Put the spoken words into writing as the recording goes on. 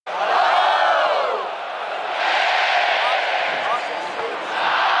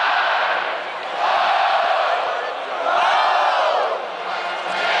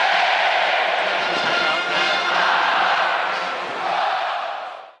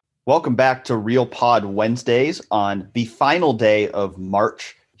Welcome back to Real Pod Wednesdays on the final day of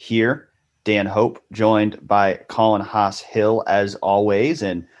March here. Dan Hope, joined by Colin Haas-Hill as always.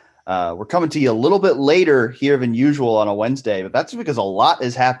 And we're coming to you a little bit later here than usual on a Wednesday, but that's because a lot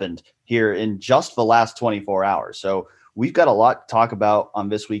has happened here in just the last 24 hours. So we've got a lot to talk about on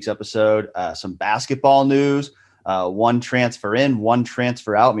this week's episode. Some basketball news, one transfer in, one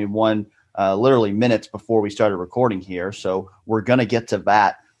transfer out. I mean, one literally minutes before we started recording here. So we're going to get to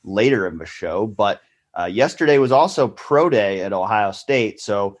that later in the show. But yesterday was also pro day at Ohio State.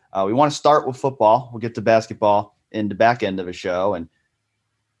 So we want to start with football. We'll get to basketball in the back end of the show. And,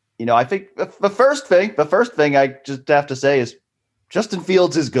 I think the first thing I just have to say is Justin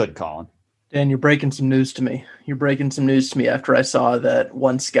Fields is good, Colin. Dan, you're breaking some news to me. You're breaking some news to me after I saw that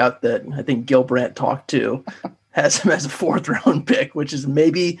one scout that I think Gil Brandt talked to has him as a fourth round pick, which is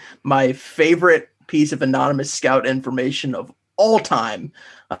maybe my favorite piece of anonymous scout information of all time.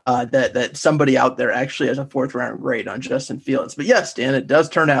 That somebody out there actually has a fourth round grade on Justin Fields. But yes, Dan, it does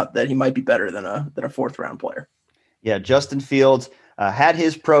turn out that he might be better than a fourth round player. Yeah, Justin Fields had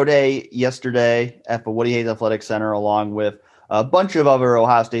his pro day yesterday at the Woody Hayes Athletic Center, along with a bunch of other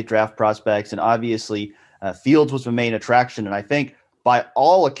Ohio State draft prospects. And obviously, Fields was the main attraction. And I think by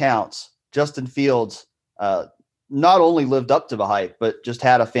all accounts, Justin Fields not only lived up to the hype, but just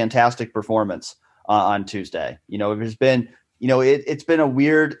had a fantastic performance on Tuesday. There's been it's been a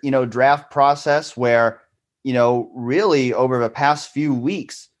weird, draft process where, really over the past few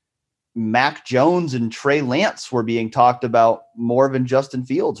weeks, Mac Jones and Trey Lance were being talked about more than Justin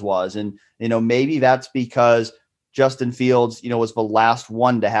Fields was. And, maybe that's because Justin Fields, was the last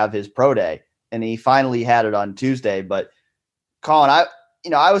one to have his pro day and he finally had it on Tuesday. But Colin,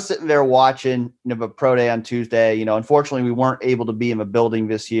 I was sitting there watching, the pro day on Tuesday. Unfortunately, we weren't able to be in the building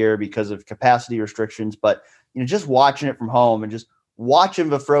this year because of capacity restrictions, but just watching it from home and just watching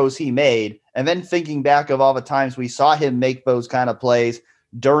the throws he made and then thinking back of all the times we saw him make those kind of plays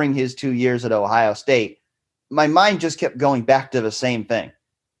during his 2 years at Ohio State, my mind just kept going back to the same thing.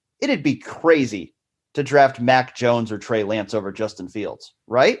 It'd be crazy to draft Mac Jones or Trey Lance over Justin Fields,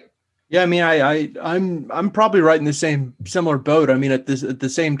 right? Yeah, I mean, I'm probably right in the similar boat. I mean, at the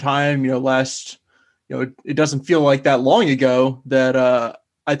same time, it doesn't feel like that long ago that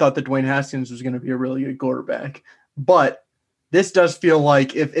I thought that Dwayne Haskins was going to be a really good quarterback. But this does feel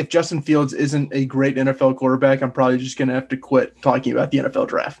like if Justin Fields isn't a great NFL quarterback, I'm probably just going to have to quit talking about the NFL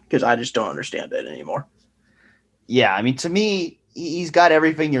draft because I just don't understand it anymore. Yeah, I mean, to me, he's got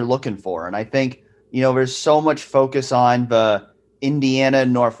everything you're looking for. And I think, there's so much focus on the Indiana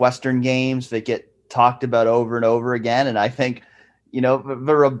and Northwestern games that get talked about over and over again. And I think,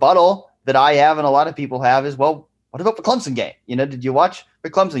 the rebuttal that I have and a lot of people have is, well, what about the Clemson game? Did you watch the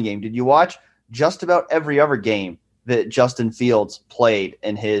Clemson game? Did you watch just about every other game that Justin Fields played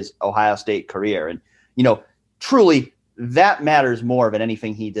in his Ohio State career? And, truly that matters more than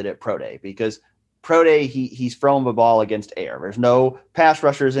anything he did at Pro Day, because Pro Day, he's throwing the ball against air. There's no pass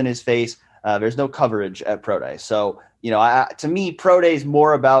rushers in his face. There's no coverage at Pro Day. So, to me, Pro Day is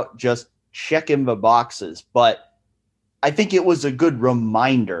more about just checking the boxes. But I think it was a good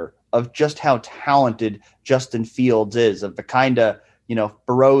reminder of just how talented Justin Fields is, of the kind of,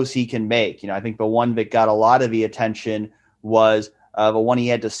 throws he can make. I think the one that got a lot of the attention was the one he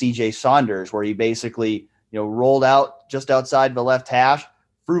had to CJ Saunders, where he basically, rolled out just outside the left hash,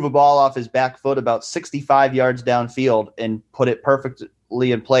 threw the ball off his back foot about 65 yards downfield and put it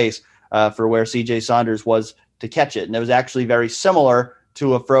perfectly in place for where CJ Saunders was to catch it. And it was actually very similar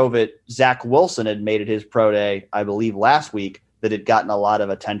to a throw that Zach Wilson had made at his pro day, I believe last week, that had gotten a lot of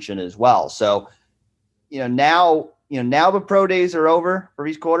attention as well. So, now the pro days are over for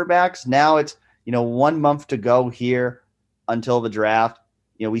these quarterbacks. Now it's, 1 month to go here until the draft.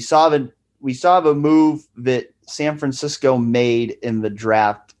 We saw the move that San Francisco made in the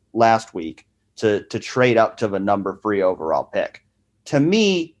draft last week to trade up to the number 3 overall pick. To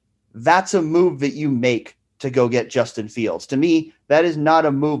me, that's a move that you make to go get Justin Fields. To me, that is not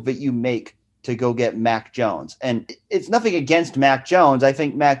a move that you make to go get Mac Jones. And it's nothing against Mac Jones. I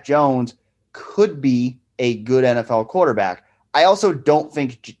think Mac Jones could be a good NFL quarterback. I also don't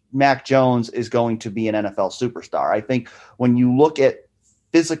think Mac Jones is going to be an NFL superstar. I think when you look at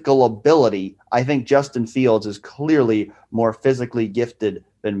physical ability, I think Justin Fields is clearly more physically gifted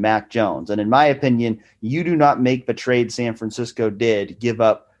than Mac Jones. And in my opinion, you do not make the trade San Francisco did, give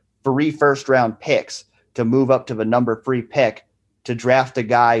up 3 first-round picks to move up to the number 3 pick to draft a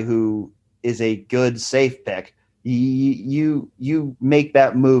guy who is a good, safe pick. You make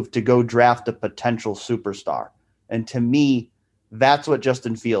that move to go draft a potential superstar. And to me, that's what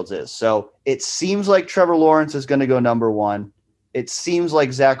Justin Fields is. So it seems like Trevor Lawrence is going to go number 1. it seems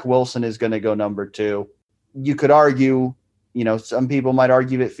like Zach Wilson is going to go number 2. You could argue, some people might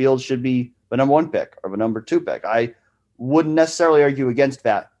argue that Fields should be the number 1 pick or the number 2 pick. I wouldn't necessarily argue against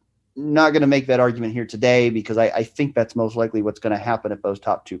that. Not going to make that argument here today because I think that's most likely what's going to happen at those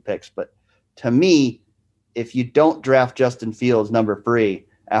top 2 picks. But to me, if you don't draft Justin Fields number 3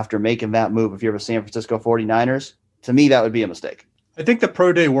 after making that move, if you're the San Francisco 49ers, to me, that would be a mistake. I think the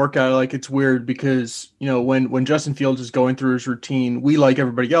pro day workout, it's weird because, when Justin Fields is going through his routine, we, like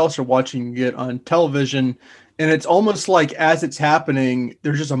everybody else, are watching it on television. And it's almost like as it's happening,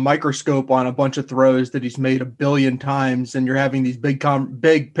 there's just a microscope on a bunch of throws that he's made a billion times. And you're having these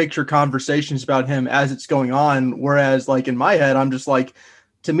big picture conversations about him as it's going on. Whereas in my head, I'm just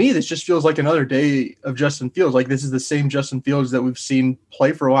to me, this just feels like another day of Justin Fields. This is the same Justin Fields that we've seen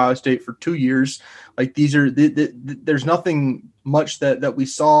play for Ohio State for 2 years. There's nothing much that we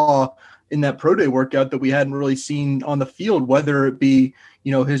saw in that pro day workout that we hadn't really seen on the field, whether it be,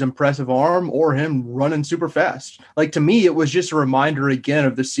 his impressive arm or him running super fast. To me, it was just a reminder again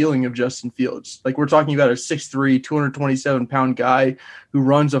of the ceiling of Justin Fields. We're talking about a 6'3", 227-pound guy who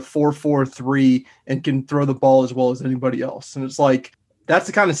runs a 4.43 and can throw the ball as well as anybody else. And it's that's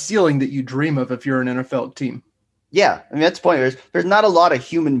the kind of ceiling that you dream of if you're an NFL team. Yeah, that's the point. There's not a lot of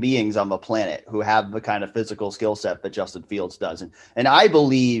human beings on the planet who have the kind of physical skill set that Justin Fields does. And I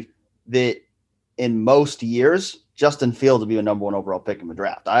believe that in most years, Justin Fields will be a number 1 overall pick in the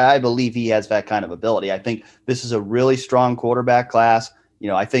draft. I believe he has that kind of ability. I think this is a really strong quarterback class.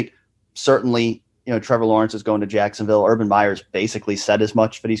 I think certainly, Trevor Lawrence is going to Jacksonville. Urban Meyer's basically said as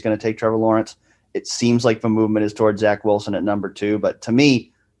much that he's going to take Trevor Lawrence. It seems like the movement is towards Zach Wilson at number 2. But to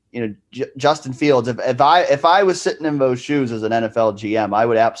me, Justin Fields, if I was sitting in those shoes as an NFL GM, I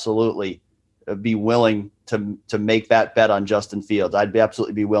would absolutely be willing to make that bet on Justin Fields. I'd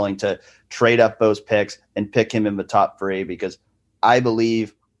absolutely be willing to trade up those picks and pick him in the top 3 because I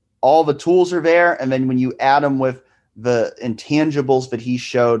believe all the tools are there. And then when you add him with the intangibles that he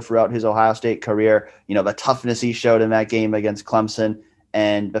showed throughout his Ohio State career, the toughness he showed in that game against Clemson,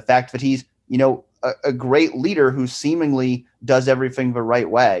 and the fact that he's, a great leader who seemingly does everything the right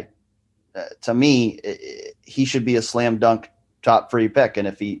way. To me, he should be a slam dunk top 3 pick. And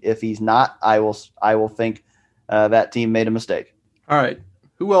if he's not, I will think that team made a mistake. All right.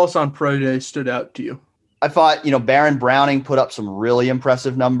 Who else on Pro Day stood out to you? I thought, Baron Browning put up some really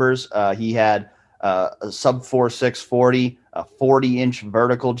impressive numbers. He had a sub 4.6 40, a 40-inch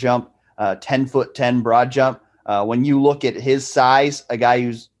vertical jump, 10'10" broad jump. When you look at his size, a guy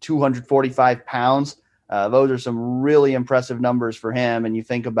who's 245 pounds, those are some really impressive numbers for him. And you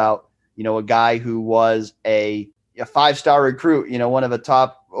think about, a guy who was a 5-star recruit, one of the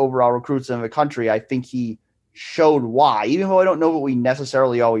top overall recruits in the country. I think he showed why, even though I don't know that we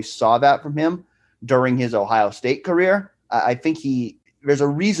necessarily always saw that from him during his Ohio State career. I think there's a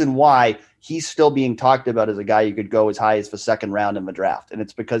reason why he's still being talked about as a guy you could go as high as the 2nd round in the draft. And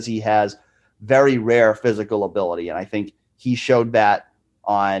it's because he has very rare physical ability. And I think he showed that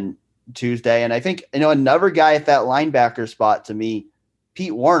on Tuesday. And I think, another guy at that linebacker spot to me,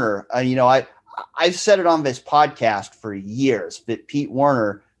 Pete Werner, I've said it on this podcast for years that Pete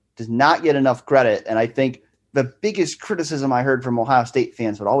Werner does not get enough credit. And I think the biggest criticism I heard from Ohio State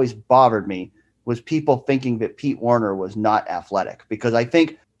fans, what always bothered me, was people thinking that Pete Werner was not athletic, because I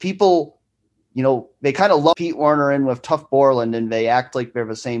think people, they kind of love Pete Werner in with Tuff Borland and they act like they're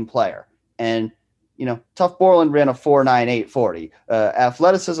the same player. And, Tuff Borland ran a 4.98 40.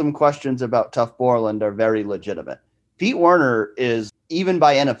 Athleticism questions about Tuff Borland are very legitimate. Pete Werner is, even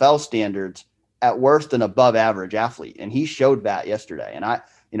by NFL standards, at worst an above average athlete. And he showed that yesterday. And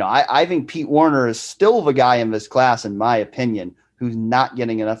I think Pete Werner is still the guy in this class, in my opinion, who's not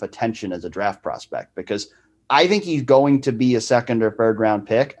getting enough attention as a draft prospect, because I think he's going to be a 2nd or 3rd round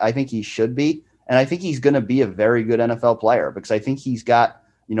pick. I think he should be. And I think he's going to be a very good NFL player, because I think he's got,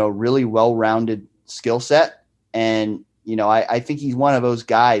 really well-rounded skill set. And, I think he's one of those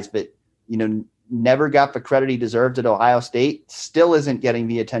guys that, never got the credit he deserved at Ohio State, still isn't getting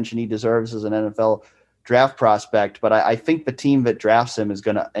the attention he deserves as an NFL draft prospect. But I think the team that drafts him is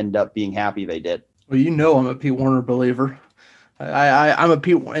going to end up being happy they did. Well, I'm a Pete Werner believer. I'm a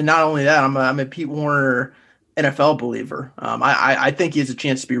Pete, and not only that, I'm a Pete Werner NFL believer. I think he has a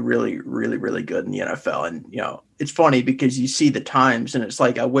chance to be really, really, really good in the NFL. And, it's funny because you see the times and it's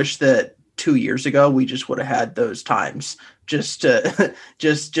I wish that 2 years ago we just would have had those times just to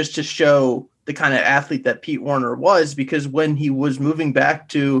show the kind of athlete that Pete Werner was, because when he was moving back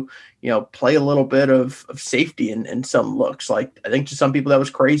to, play a little bit of safety in some looks, I think to some people that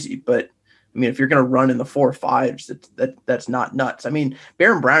was crazy, but I mean, if you're going to run in the 4.5s, that's not nuts. I mean,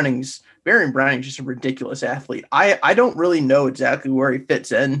 Baron Browning's Baron Browning is just a ridiculous athlete. I don't really know exactly where he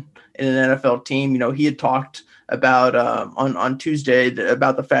fits in an NFL team. He had talked about on Tuesday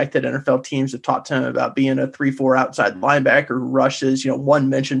about the fact that NFL teams have taught him about being a 3-4 outside linebacker who rushes. One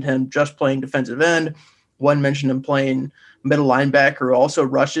mentioned him just playing defensive end. One mentioned him playing middle linebacker who also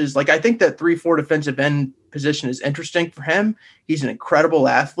rushes. Like, I think that 3-4 defensive end position is interesting for him. He's an incredible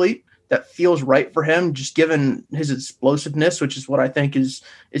athlete that feels right for him, just given his explosiveness, which is what I think is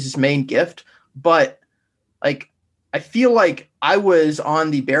his main gift. But like, I feel like I was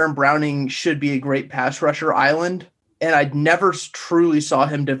on the Baron Browning should be a great pass rusher island, and I never truly saw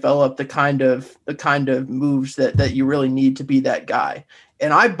him develop the kind of moves that you really need to be that guy.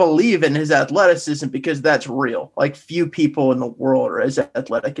 And I believe in his athleticism because that's real. Like, few people in the world are as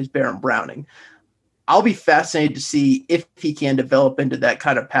athletic as Baron Browning. I'll be fascinated to see if he can develop into that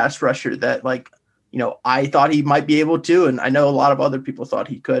kind of pass rusher that, I thought he might be able to, and I know a lot of other people thought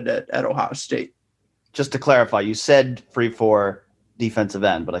he could at Ohio State. Just to clarify, you said 3-4 defensive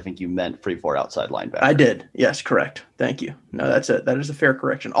end, but I think you meant 3-4 outside linebacker. I did. Yes, correct. Thank you. No, that is a fair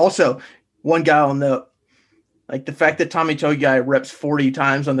correction. Also, one guy I'll note, like the fact that Tommy Togiai reps 40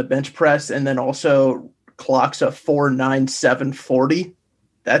 times on the bench press and then also clocks a 4.97 40,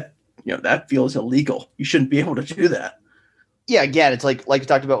 that feels illegal. You shouldn't be able to do that. Yeah, again, it's like you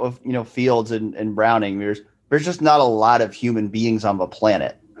talked about with Fields and Browning. There's just not a lot of human beings on the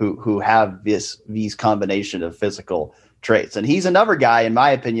planet who have these combination of physical traits. And he's another guy, in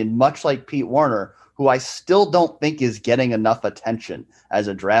my opinion, much like Pete Werner, who I still don't think is getting enough attention as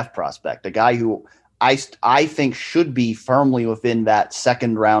a draft prospect. A guy who I think should be firmly within that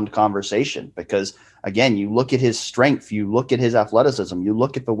second round conversation because, again, you look at his strength, you look at his athleticism, you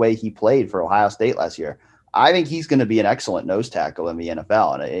look at the way he played for Ohio State last year. I think he's going to be an excellent nose tackle in the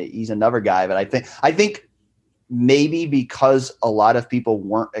NFL. And he's another guy, but I think maybe because a lot of people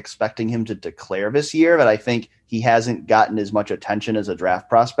weren't expecting him to declare this year, that I think he hasn't gotten as much attention as a draft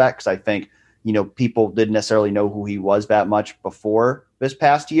prospect. Cause I think, people didn't necessarily know who he was that much before this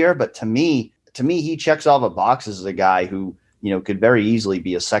past year. But to me, he checks all the boxes as a guy who, could very easily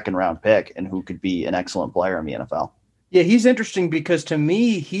be a second round pick and who could be an excellent player in the NFL. Yeah. He's interesting because to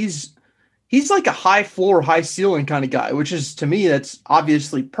me, he's like a high floor, high ceiling kind of guy, which is, to me, that's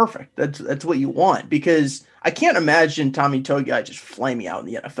obviously perfect. That's what you want, because I can't imagine Tommy Togiai just flaming out in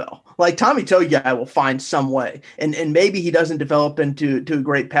the NFL. Like, Tommy Togiai will find some way, and maybe he doesn't develop into a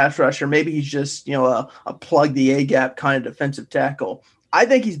great pass rusher. Maybe he's just, a plug the A gap kind of defensive tackle. I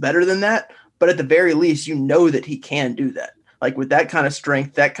think he's better than that, but at the very least, that he can do that. Like, with that kind of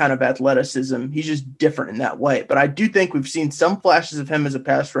strength, that kind of athleticism, he's just different in that way. But I do think we've seen some flashes of him as a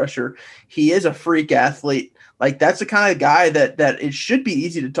pass rusher. He is a freak athlete. Like, that's the kind of guy that it should be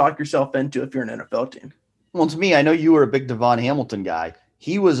easy to talk yourself into if you're an NFL team. Well, to me, I know you were a big Devon Hamilton guy.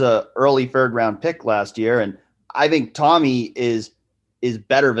 He was a early third round pick last year, and I think Tommy is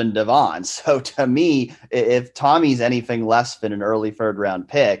better than Devon. So to me, if Tommy's anything less than an early third round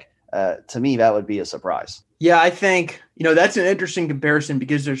pick, to me, that would be a surprise. Yeah, I think, that's an interesting comparison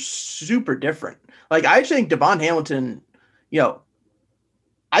because they're super different. Like, I think Devon Hamilton,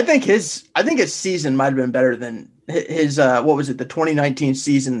 I think his season might have been better than his, the 2019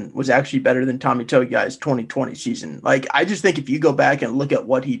 season was actually better than Tommy Togiai's 2020 season. Like, I just think if you go back and look at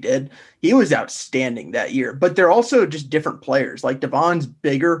what he did, he was outstanding that year. But they're also just different players. Like, Devon's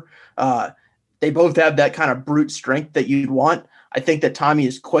bigger. They both have that kind of brute strength that you'd want. I think that Tommy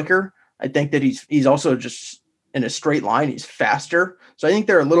is quicker. I think that he's also just in a straight line. He's faster. So I think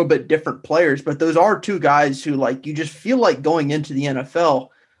they're a little bit different players, but those are two guys who, like, you just feel like going into the NFL,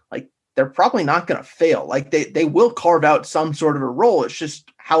 like, they're probably not going to fail. Like, they will carve out some sort of a role. It's just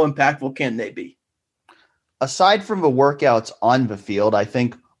how impactful can they be? Aside from the workouts on the field, I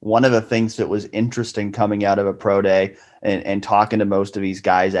think one of the things that was interesting coming out of a pro day and talking to most of these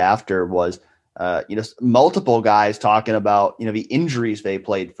guys after was, multiple guys talking about, the injuries they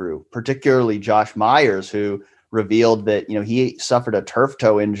played through, particularly Josh Myers, who revealed that, he suffered a turf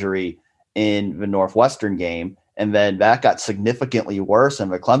toe injury in the Northwestern game. And then that got significantly worse in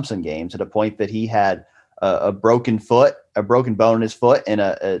the Clemson game to the point that he had a broken bone in his foot and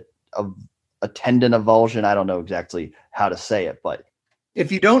a tendon avulsion. I don't know exactly how to say it, but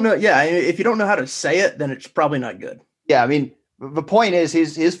if you don't know how to say it, then it's probably not good. Yeah. I mean, the point is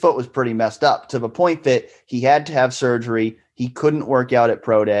his foot was pretty messed up to the point that he had to have surgery. He couldn't work out at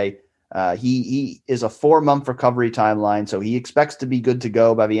pro day. He is a 4-month recovery timeline. So he expects to be good to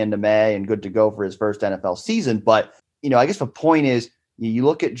go by the end of May and good to go for his first NFL season. But, I guess the point is you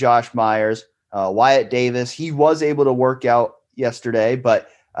look at Josh Myers, Wyatt Davis, he was able to work out yesterday, but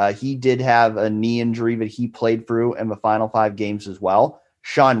he did have a knee injury that he played through in the final 5 games as well.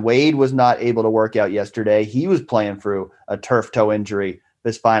 Shaun Wade was not able to work out yesterday. He was playing through a turf toe injury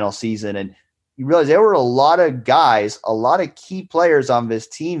this final season. And you realize there were a lot of guys, a lot of key players on this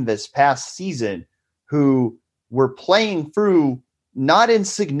team this past season who were playing through not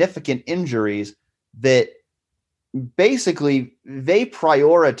insignificant injuries that basically they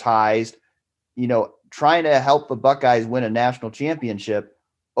prioritized, trying to help the Buckeyes win a national championship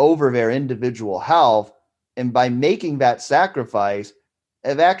over their individual health. And by making that sacrifice,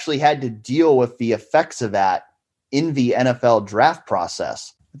 have actually had to deal with the effects of that in the NFL draft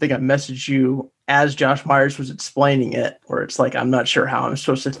process. I think I messaged you as Josh Myers was explaining it, where it's like, I'm not sure how I'm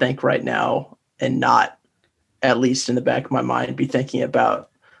supposed to think right now and not, at least in the back of my mind, be thinking about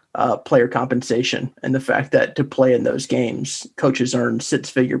player compensation and the fact that to play in those games, coaches earn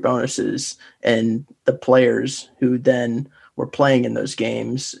 6-figure bonuses, and the players who then were playing in those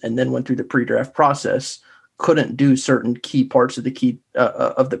games and then went through the pre-draft process couldn't do certain key parts of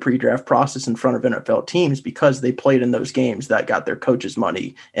the pre-draft process in front of NFL teams because they played in those games that got their coaches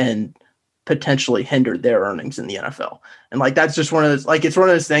money and potentially hindered their earnings in the NFL. And like, that's just one of those, like, it's one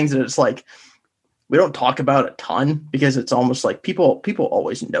of those things that it's like, we don't talk about a ton because it's almost like people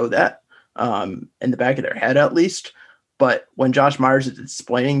always know that in the back of their head, at least. But when Josh Myers is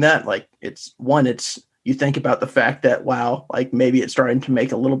explaining that, like, you think about the fact that, wow, like maybe it's starting to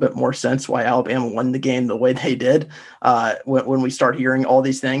make a little bit more sense why Alabama won the game the way they did when we start hearing all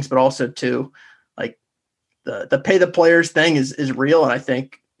these things, but also too, like the pay the players thing is real. And I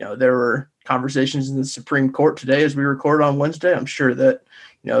think, there were conversations in the Supreme Court today as we record on Wednesday. I'm sure that,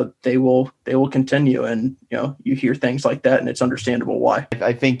 they will continue, and, you hear things like that and it's understandable why.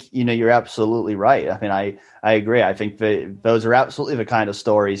 I think, you're absolutely right. I mean, I agree. I think that those are absolutely the kind of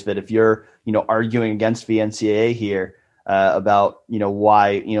stories that if you're, arguing against the NCAA here about,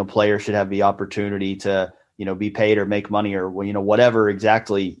 why, players should have the opportunity to, be paid or make money or, whatever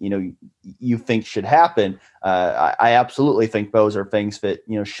exactly, you think should happen. I absolutely think those are things that,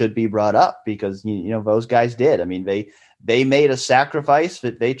 should be brought up because, those guys did. I mean, they made a sacrifice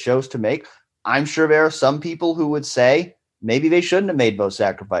that they chose to make. I'm sure there are some people who would say maybe they shouldn't have made those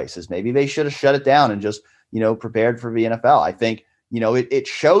sacrifices. Maybe they should have shut it down and just, prepared for the NFL. I think, it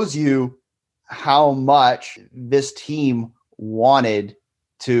shows you how much this team wanted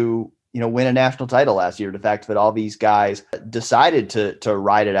to, win a national title last year. The fact that all these guys decided to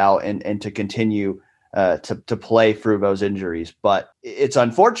ride it out and to continue to play through those injuries. But it's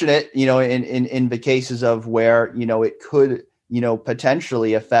unfortunate, in the cases of where, it could,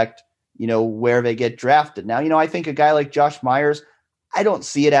 potentially affect, where they get drafted. Now, I think a guy like Josh Myers, I don't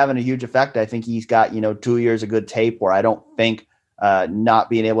see it having a huge effect. I think he's got, 2 years of good tape where I don't think not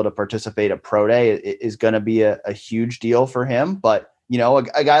being able to participate at Pro Day is going to be a huge deal for him. But,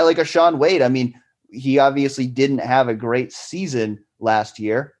 a guy like a Shaun Wade, I mean, he obviously didn't have a great season last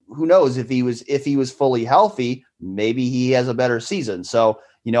year. Who knows if he was fully healthy, maybe he has a better season. So,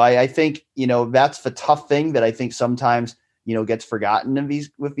 I think, that's the tough thing that I think sometimes, gets forgotten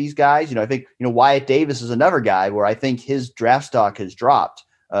with these guys. I think, Wyatt Davis is another guy where I think his draft stock has dropped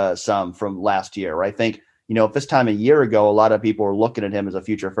some from last year. Where I think, if this time a year ago, a lot of people were looking at him as a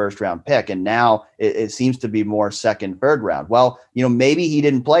future first round pick, and now it seems to be more second, third round. Well, maybe he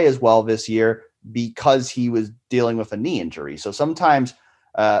didn't play as well this year because he was dealing with a knee injury. So sometimes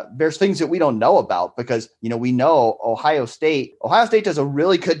there's things that we don't know about because, we know Ohio State does a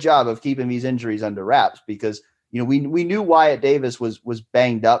really good job of keeping these injuries under wraps because, we knew Wyatt Davis was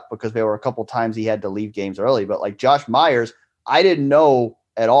banged up because there were a couple times he had to leave games early. But like Josh Myers, I didn't know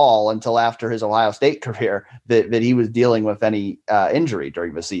at all until after his Ohio State career that he was dealing with any injury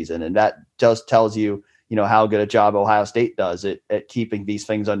during the season. And that just tells you, how good a job Ohio State does at keeping these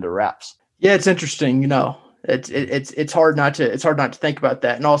things under wraps. Yeah, it's interesting. It's hard not to think about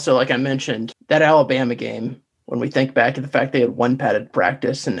that. And also, like I mentioned, that Alabama game, when we think back to the fact they had one padded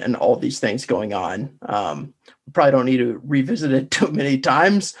practice and all these things going on, we probably don't need to revisit it too many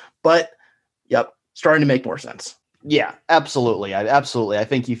times, but yep, starting to make more sense. Yeah, absolutely. I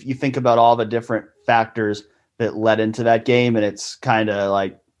think you think about all the different factors that led into that game, and it's kind of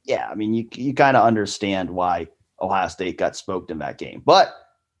like, yeah, I mean, you kind of understand why Ohio State got smoked in that game. But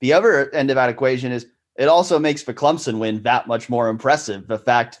the other end of that equation is it also makes the Clemson win that much more impressive. The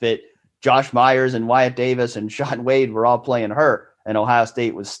fact that Josh Myers and Wyatt Davis and Shaun Wade were all playing hurt, and Ohio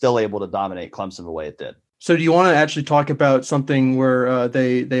State was still able to dominate Clemson the way it did. So do you want to actually talk about something where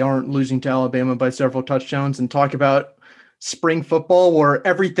they aren't losing to Alabama by several touchdowns and talk about spring football where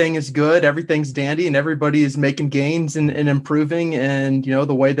everything is good, everything's dandy, and everybody is making gains and improving, and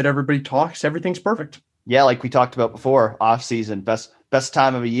the way that everybody talks, everything's perfect? Yeah, like we talked about before, off season, best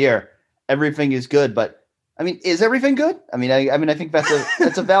time of the year. Everything is good, but I mean, is everything good? I mean, I think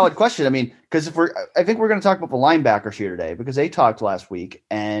that's a valid question. I mean, because I think we're going to talk about the linebackers here today because they talked last week.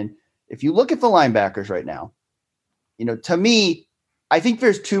 And if you look at the linebackers right now, to me, I think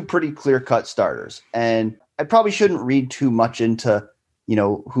there's two pretty clear-cut starters. And I probably shouldn't read too much into,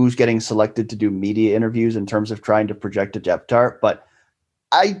 who's getting selected to do media interviews in terms of trying to project a depth chart. But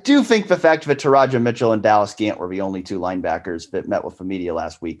I do think the fact that Taraja Mitchell and Dallas Gant were the only two linebackers that met with the media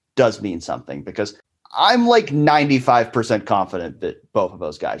last week does mean something, because I'm like 95% confident that both of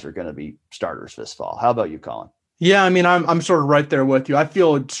those guys are going to be starters this fall. How about you, Colin? Yeah, I mean, I'm sort of right there with you. I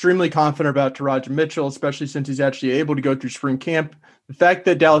feel extremely confident about Taraja Mitchell, especially since he's actually able to go through spring camp. The fact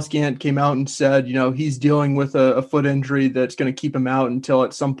that Dallas Gant came out and said, he's dealing with a foot injury that's going to keep him out until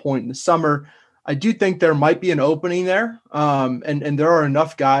at some point in the summer. I do think there might be an opening there. And there are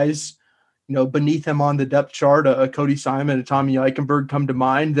enough guys, beneath him on the depth chart, Cody Simon and Tommy Eichenberg come to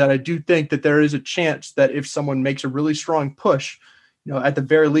mind, that I do think that there is a chance that if someone makes a really strong push, at the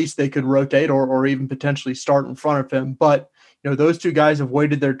very least they could rotate or even potentially start in front of him. But, those two guys have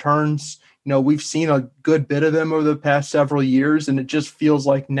waited their turns. We've seen a good bit of them over the past several years, and it just feels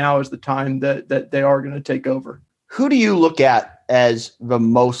like now is the time that they are going to take over. Who do you look at as the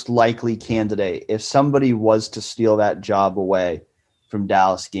most likely candidate if somebody was to steal that job away from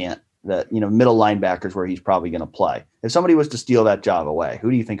Dallas Gant, that, middle linebackers where he's probably going to play? If somebody was to steal that job away,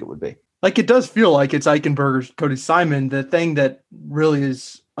 who do you think it would be? Like, it does feel like it's Eichenberg or Cody Simon. The thing that really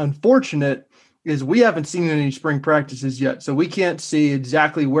is unfortunate is we haven't seen any spring practices yet. So we can't see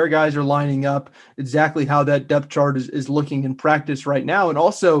exactly where guys are lining up, exactly how that depth chart is looking in practice right now. And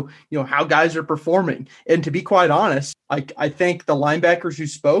also, how guys are performing. And to be quite honest, I think the linebackers who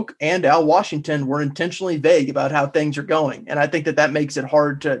spoke and Al Washington were intentionally vague about how things are going. And I think that makes it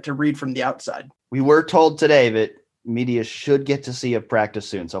hard to read from the outside. We were told today that media should get to see a practice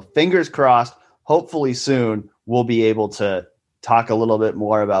soon. So fingers crossed, hopefully soon we'll be able to talk a little bit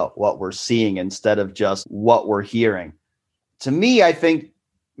more about what we're seeing instead of just what we're hearing. To me, I think,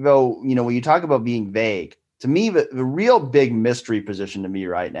 though, when you talk about being vague, to me, the real big mystery position to me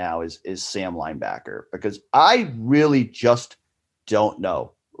right now is Sam linebacker, because I really just don't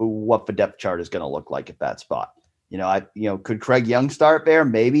know what the depth chart is going to look like at that spot. Could Craig Young start there?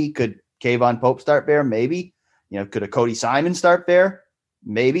 Maybe. Could Kayvon Pope start there? Maybe. Could a Cody Simon start there?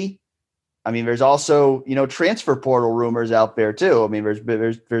 Maybe. I mean, there's also, transfer portal rumors out there too. I mean,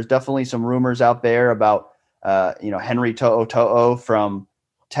 there's definitely some rumors out there about, Henry To'o from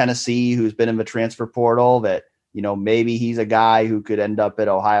Tennessee, who's been in the transfer portal, that, maybe he's a guy who could end up at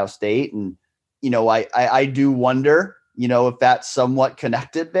Ohio State. And, I do wonder, if that's somewhat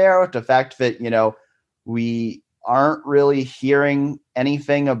connected there with the fact that, we aren't really hearing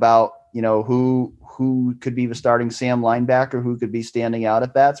anything about, who could be the starting Sam linebacker, who could be standing out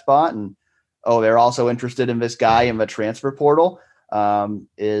at that spot. And, they're also interested in this guy in the transfer portal.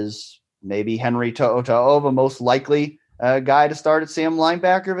 Is maybe Henry To'o the most likely guy to start at Sam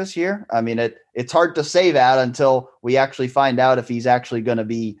linebacker this year? I mean, it's hard to say that until we actually find out if he's actually going to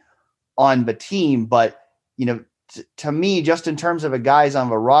be on the team. But, to me, just in terms of the guys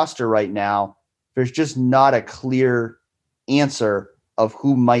on the roster right now, there's just not a clear answer of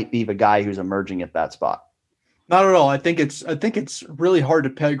who might be the guy who's emerging at that spot. Not at all. I think it's really hard to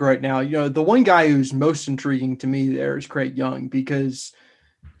peg right now. The one guy who's most intriguing to me there is Craig Young, because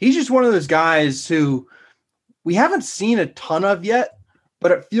he's just one of those guys who we haven't seen a ton of yet,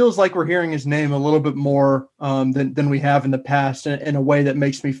 but it feels like we're hearing his name a little bit more than we have in the past, in a way that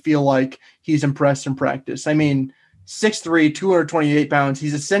makes me feel like he's impressed in practice. I mean, 6'3", 228 pounds.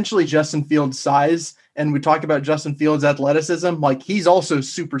 He's essentially Justin Fields' size. And we talk about Justin Fields' athleticism, like he's also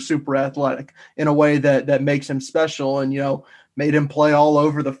super, super athletic in a way that makes him special, and, made him play all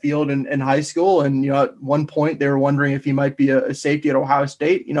over the field in high school. And, at one point they were wondering if he might be a safety at Ohio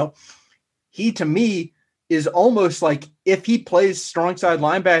State. He, to me, is almost like, if he plays strong side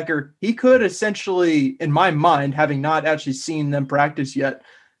linebacker, he could essentially, in my mind, having not actually seen them practice yet,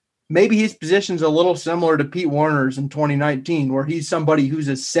 maybe his position's a little similar to Pete Werner's in 2019, where he's somebody who's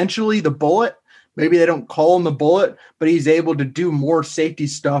essentially the bullet. Maybe they don't call him the bullet, but he's able to do more safety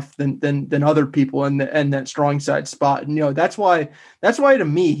stuff than other people in that strong side spot. And, that's why to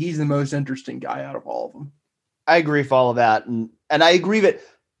me, he's the most interesting guy out of all of them. I agree with all of that. And I agree that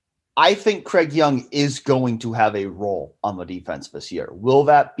I think Craig Young is going to have a role on the defense this year. Will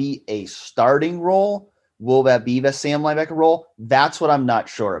that be a starting role? Will that be the Sam linebacker role? That's what I'm not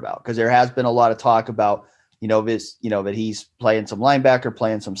sure about, because there has been a lot of talk about, that he's playing some linebacker,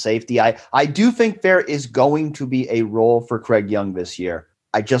 playing some safety. I do think there is going to be a role for Craig Young this year.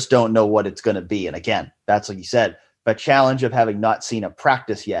 I just don't know what it's going to be. And again, that's like you said, the challenge of having not seen a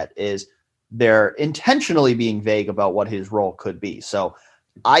practice yet is, they're intentionally being vague about what his role could be. So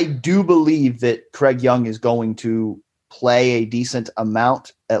I do believe that Craig Young is going to play a decent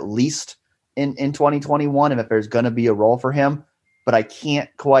amount, at least in 2021, and if there's going to be a role for him, but I can't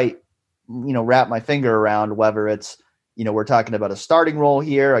quite, wrap my finger around whether it's, we're talking about a starting role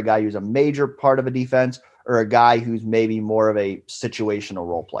here, a guy who's a major part of a defense, or a guy who's maybe more of a situational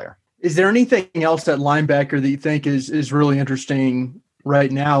role player. Is there anything else at linebacker that you think is really interesting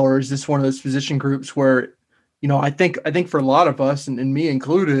right now, or is this one of those position groups where, I think for a lot of us, and me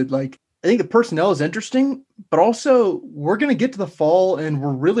included, like, I think the personnel is interesting, but also we're going to get to the fall and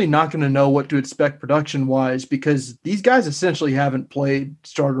we're really not going to know what to expect production-wise, because these guys essentially haven't played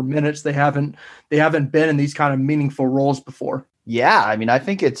starter minutes. They haven't been in these kind of meaningful roles before. Yeah, I mean, I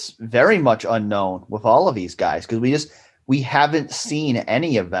think it's very much unknown with all of these guys because we haven't seen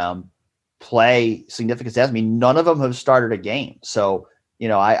any of them play significant stats. I mean, none of them have started a game. So,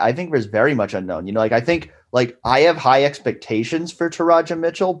 I think there's very much unknown. I think I have high expectations for Taraja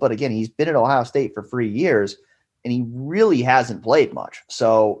Mitchell, but again, he's been at Ohio State for 3 years and he really hasn't played much.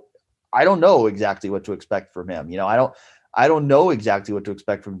 So I don't know exactly what to expect from him. I don't know exactly what to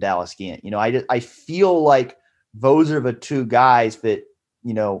expect from Dallas Gant. I feel like those are the two guys that,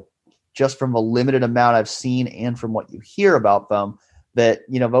 just from the limited amount I've seen and from what you hear about them, that,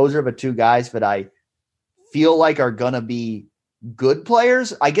 those are the two guys that I feel like are going to be good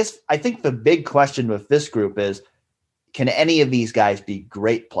players. I think the big question with this group is, can any of these guys be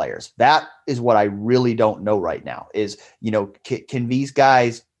great players? That is what I really don't know right now is, can these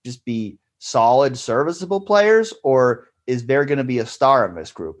guys just be solid, serviceable players, or is there going to be a star in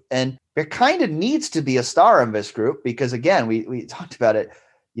this group? And there kind of needs to be a star in this group because, again, we talked about it,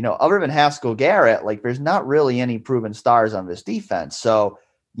 other than Haskell Garrett, there's not really any proven stars on this defense. So,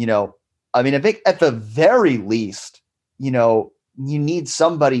 I think at the very least, you need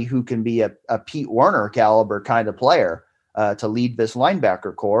somebody who can be a Pete Werner caliber kind of player to lead this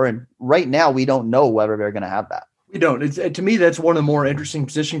linebacker core. And right now we don't know whether they're going to have that. We don't. To me, that's one of the more interesting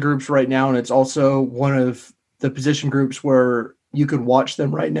position groups right now. And it's also one of the position groups where you could watch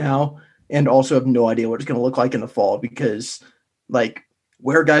them right now and also have no idea what it's going to look like in the fall because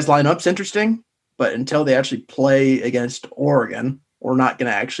where guys line up's interesting, but until they actually play against Oregon, we're not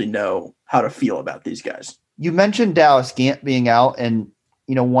going to actually know how to feel about these guys. You mentioned Dallas Gant being out, and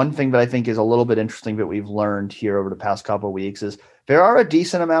one thing that I think is a little bit interesting that we've learned here over the past couple of weeks is there are a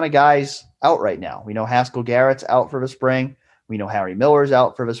decent amount of guys out right now. We know Haskell Garrett's out for the spring. We know Harry Miller's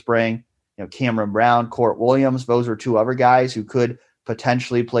out for the spring. Cameron Brown, Court Williams, those are two other guys who could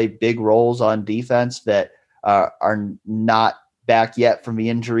potentially play big roles on defense that are not back yet from the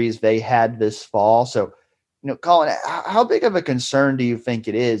injuries they had this fall. So, Colin, how big of a concern do you think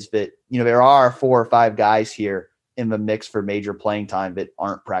it is that, there are 4 or 5 guys here in the mix for major playing time that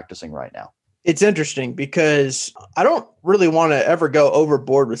aren't practicing right now? It's interesting because I don't really want to ever go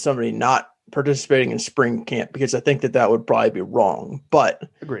overboard with somebody not participating in spring camp because I think that would probably be wrong. But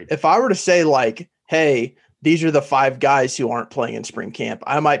agreed. If I were to say hey, these are the 5 guys who aren't playing in spring camp,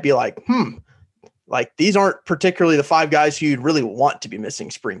 I might be these aren't particularly the 5 guys who you'd really want to be missing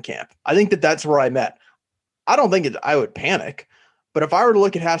spring camp. I think that's where I'm at. I don't think I would panic, but if I were to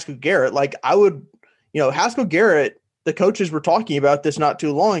look at Haskell Garrett, I would, Haskell Garrett, the coaches were talking about this not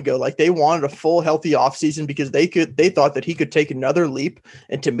too long ago. They wanted a full healthy offseason because they thought that he could take another leap.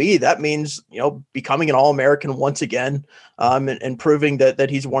 And to me, that means, becoming an All-American once again, and proving that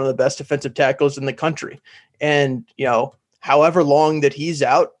he's one of the best defensive tackles in the country. And, however long that he's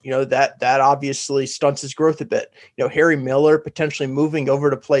out, that obviously stunts his growth a bit. Harry Miller potentially moving over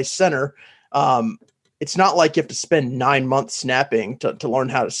to play center. It's not like you have to spend 9 months snapping to learn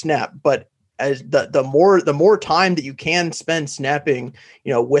how to snap, but as the more time that you can spend snapping,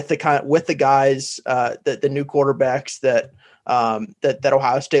 with the guys, the new quarterbacks that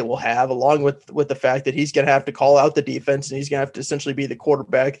Ohio State will have, along with the fact that he's going to have to call out the defense and he's going to have to essentially be the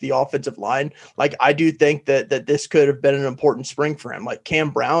quarterback, the offensive line. I do think that this could have been an important spring for him. Cam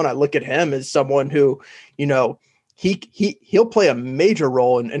Brown, I look at him as someone who, he'll play a major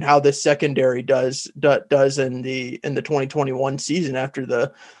role in how this secondary does in the 2021 season after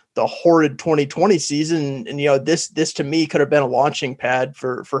the horrid 2020 season. And, this to me could have been a launching pad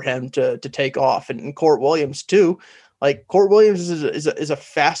for him to take off. And Court Williams too. Court Williams is a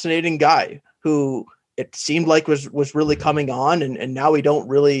fascinating guy who it seemed like was really coming on. And now we don't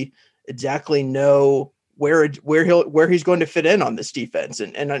really exactly know where he's going to fit in on this defense.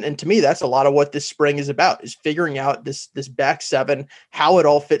 And to me, that's a lot of what this spring is about, is figuring out this back seven, how it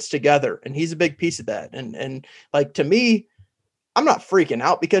all fits together. And he's a big piece of that. And to me, I'm not freaking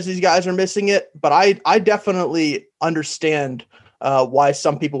out because these guys are missing it, but I definitely understand why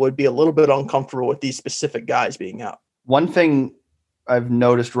some people would be a little bit uncomfortable with these specific guys being out. One thing I've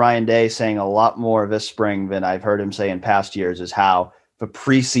noticed Ryan Day saying a lot more this spring than I've heard him say in past years is how the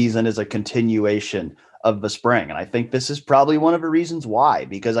preseason is a continuation of the spring. And I think this is probably one of the reasons why,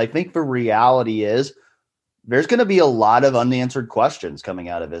 because I think the reality is there's going to be a lot of unanswered questions coming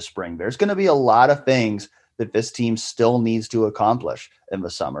out of this spring. There's going to be a lot of things that this team still needs to accomplish in the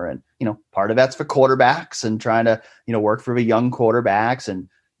summer. And, part of that's for quarterbacks and trying to, work for the young quarterbacks and,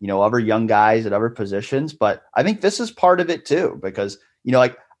 other young guys at other positions. But I think this is part of it too, because,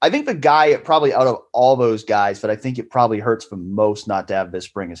 I think the guy probably out of all those guys that I think it probably hurts the most not to have this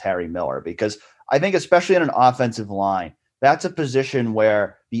spring is Harry Miller, because I think especially in an offensive line, that's a position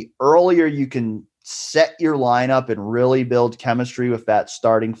where the earlier you can set your lineup and really build chemistry with that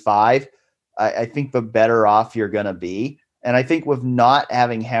starting five, I think the better off you're going to be. And I think with not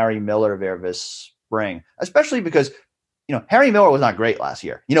having Harry Miller there this spring, especially because, Harry Miller was not great last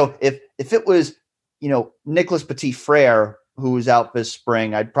year. If it was, Nicholas Petit-Frere who was out this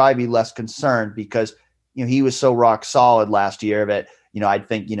spring, I'd probably be less concerned because, he was so rock solid last year that, I'd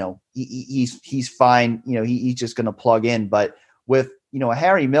think, he's fine. He's just going to plug in. But with,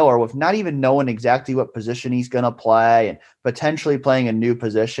 Harry Miller, with not even knowing exactly what position he's going to play and potentially playing a new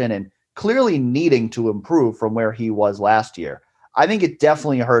position and clearly needing to improve from where he was last year, I think it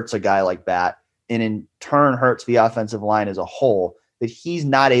definitely hurts a guy like that, and in turn hurts the offensive line as a whole, that he's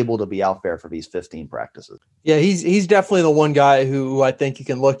not able to be out there for these 15 practices. Yeah, he's definitely the one guy who I think you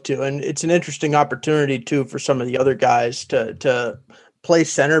can look to. And it's an interesting opportunity too for some of the other guys to play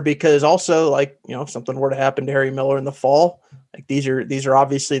center, because also, like, if something were to happen to Harry Miller in the fall, like these are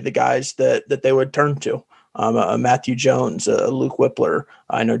obviously the guys that they would turn to. Matthew Jones, Luke Whippler.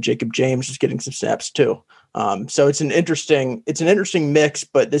 I know Jacob James is getting some snaps too. So it's an interesting mix,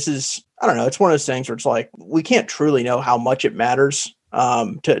 but this is, I don't know, it's one of those things where it's like, we can't truly know how much it matters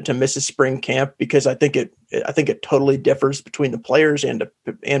to miss a spring camp, because I think it totally differs between the players and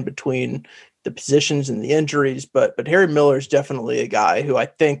between the positions and the injuries. But Harry Miller is definitely a guy who I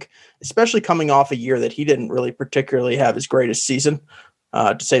think, especially coming off a year that he didn't really particularly have his greatest season,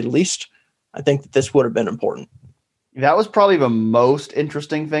 to say the least, I think that this would have been important. That was probably the most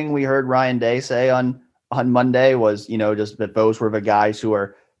interesting thing we heard Ryan Day say on Monday was, just that those were the guys who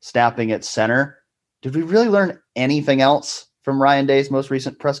are snapping at center. Did we really learn anything else from Ryan Day's most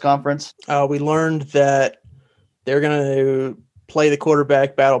recent press conference? We learned that they're going to play the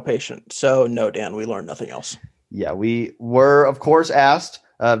quarterback battle patient. So no, Dan, we learned nothing else. Yeah, we were, of course, asked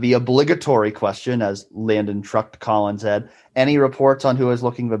the obligatory question, as Landon trucked Collins had. Any reports on who is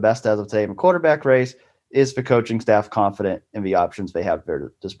looking the best as of today in the quarterback race? Is the coaching staff confident in the options they have at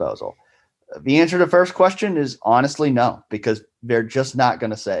their disposal? The answer to the first question is honestly no, because they're just not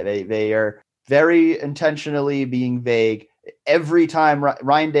going to say. They are very intentionally being vague. Every time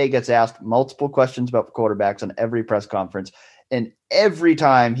Ryan Day gets asked multiple questions about the quarterbacks on every press conference, and every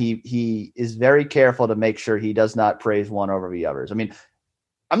time he is very careful to make sure he does not praise one over the others. I mean,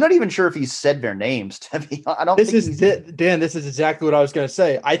 I'm not even sure if he said their names. I don't. This is exactly what I was going to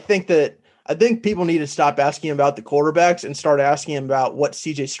say. I think people need to stop asking about the quarterbacks and start asking about what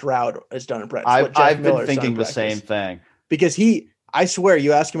CJ Stroud has done in practice. I've been thinking the same thing, because I swear,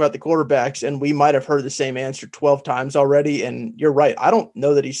 you ask him about the quarterbacks and we might have heard the same answer 12 times already. And you're right. I don't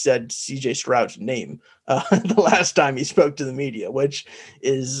know that he said CJ Stroud's name the last time he spoke to the media, which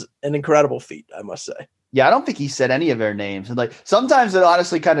is an incredible feat, I must say. Yeah, I don't think he said any of their names. And like, sometimes it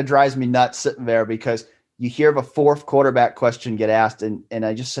honestly kind of drives me nuts sitting there, because you hear the fourth quarterback question get asked, and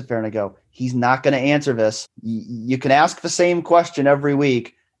I just sit there and I go, he's not going to answer this. You can ask the same question every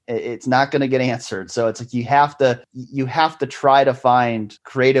week. It's not going to get answered. So it's like you have to try to find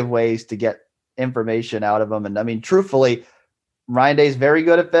creative ways to get information out of them. And I mean, truthfully, Ryan Day's very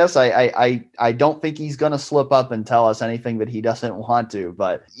good at this. I don't think he's going to slip up and tell us anything that he doesn't want to.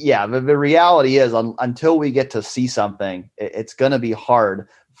 But yeah, the reality is until we get to see something, it's going to be hard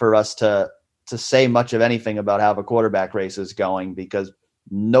for us to say much of anything about how the quarterback race is going, because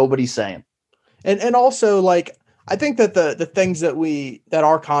nobody's saying. And also, like, I think that the things that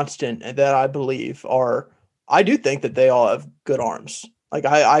are constant and that I believe are, I do think that they all have good arms. Like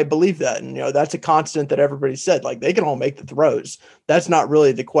I believe that, and that's a constant that everybody said, like, they can all make the throws. That's not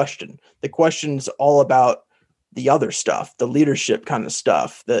really the question. The question's all about the other stuff, the leadership kind of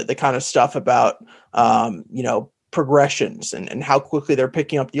stuff, the kind of stuff about, progressions and how quickly they're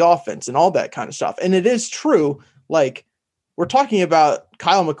picking up the offense and all that kind of stuff. And it is true. Like, we're talking about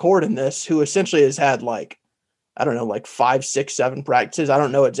Kyle McCord in this, who essentially has had, like, I don't know, like 5, 6, 7 practices. I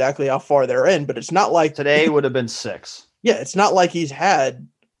don't know exactly how far they're in, but it's not like today would have been 6. Yeah. It's not like he's had,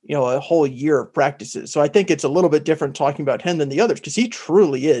 a whole year of practices. So I think it's a little bit different talking about him than the others because he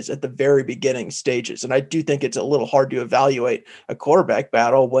truly is at the very beginning stages. And I do think it's a little hard to evaluate a quarterback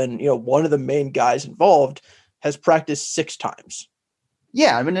battle when, one of the main guys involved has practiced 6 times.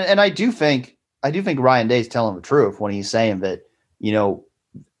 Yeah. I mean, and I do think Ryan Day's telling the truth when he's saying that,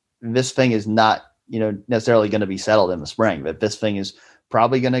 this thing is not, necessarily going to be settled in the spring, but this thing is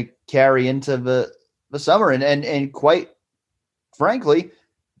probably going to carry into the summer. And quite frankly,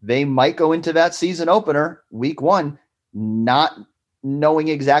 they might go into that season opener week 1, not knowing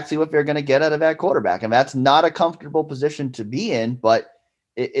exactly what they're going to get out of that quarterback. And that's not a comfortable position to be in, but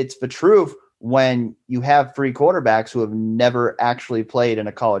it's the truth when you have 3 quarterbacks who have never actually played in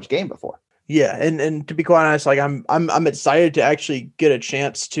a college game before. Yeah. And to be quite honest, like I'm excited to actually get a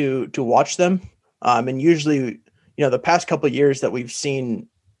chance to watch them. And usually, the past couple of years that we've seen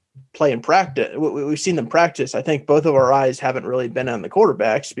play in practice, we've seen them practice. I think both of our eyes haven't really been on the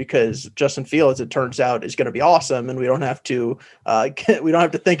quarterbacks because Justin Fields, it turns out, is going to be awesome, and we don't have to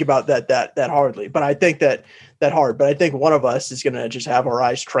think about that hardly. But I think that hard. But I think one of us is going to just have our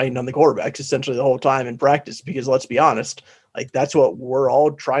eyes trained on the quarterbacks essentially the whole time in practice because let's be honest, like that's what we're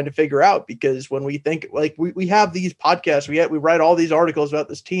all trying to figure out. Because when we think like we have these podcasts, we write all these articles about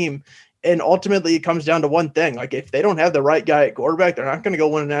this team. And ultimately, it comes down to one thing. Like, if they don't have the right guy at quarterback, they're not going to go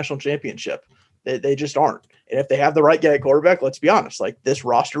win a national championship. They just aren't. And if they have the right guy at quarterback, let's be honest, like this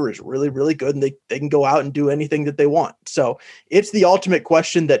roster is really, really good and they can go out and do anything that they want. So it's the ultimate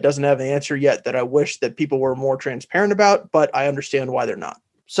question that doesn't have an answer yet that I wish that people were more transparent about, but I understand why they're not.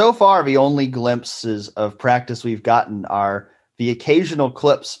 So far, the only glimpses of practice we've gotten are the occasional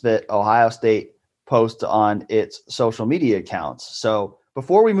clips that Ohio State posts on its social media accounts. So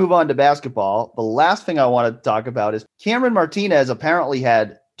before we move on to basketball, the last thing I want to talk about is Cameron Martinez apparently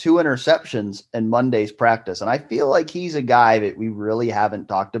had 2 interceptions in Monday's practice. And I feel like he's a guy that we really haven't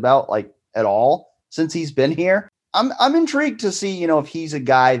talked about like at all since he's been here. I'm intrigued to see, if he's a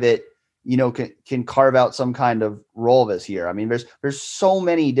guy that, can carve out some kind of role this year. I mean, there's so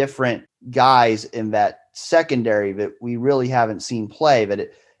many different guys in that secondary that we really haven't seen play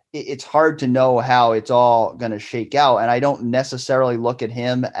that it's hard to know how it's all going to shake out. And I don't necessarily look at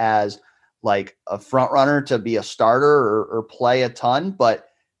him as like a front runner to be a starter or play a ton, but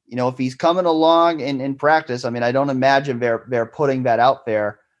if he's coming along in practice, I mean, I don't imagine they're putting that out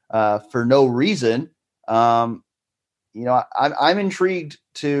there for no reason. I'm intrigued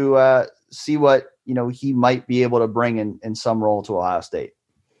to see what, he might be able to bring in some role to Ohio State.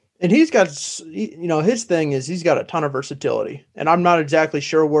 And he's got, his thing is he's got a ton of versatility. And I'm not exactly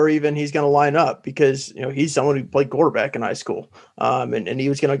sure where even he's going to line up because, he's someone who played quarterback in high school. And he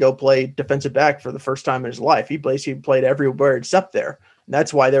was going to go play defensive back for the first time in his life. He played everywhere except there. And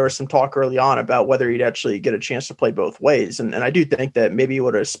that's why there was some talk early on about whether he'd actually get a chance to play both ways. And I do think that maybe he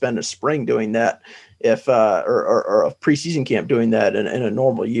would have spent a spring doing that if or a preseason camp doing that in a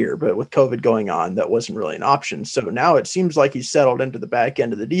normal year. But with COVID going on, that wasn't really an option. So now it seems like he's settled into the back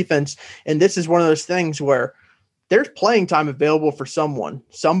end of the defense. And this is one of those things where there's playing time available for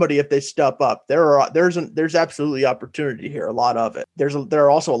somebody, if they step up. There's absolutely opportunity here, a lot of it. There are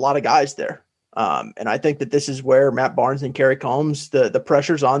also a lot of guys there. And I think that this is where Matt Barnes and Kerry Combs, the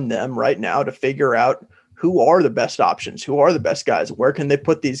pressure's on them right now to figure out who are the best options, who are the best guys, where can they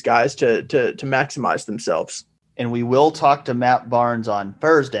put these guys to maximize themselves. And we will talk to Matt Barnes on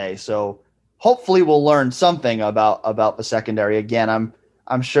Thursday, so hopefully we'll learn something about the secondary. Again,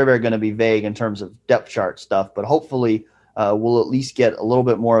 I'm sure they're going to be vague in terms of depth chart stuff, but hopefully we'll at least get a little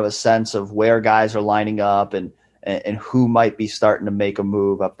bit more of a sense of where guys are lining up and who might be starting to make a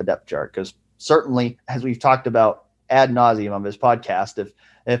move up the depth chart. Because certainly, as we've talked about ad nauseum on this podcast,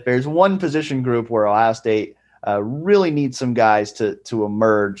 if there's one position group where Ohio State really needs some guys to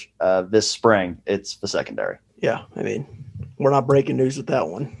emerge this spring, it's the secondary. Yeah, I mean, we're not breaking news with that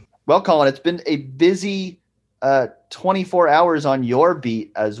one. Well, Colin, it's been a busy 24 hours on your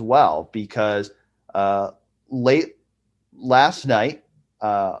beat as well, because late last night,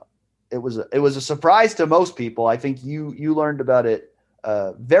 it was a surprise to most people. I think you learned about it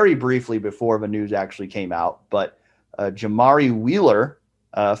very briefly before the news actually came out, but Jamari Wheeler,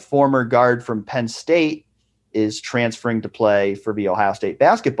 former guard from Penn State, is transferring to play for the Ohio State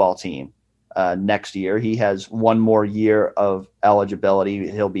basketball team next year. He has one more year of eligibility.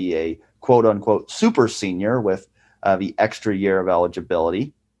 He'll be a quote-unquote super senior with the extra year of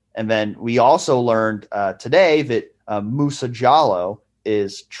eligibility. And then we also learned today that Musa Jallow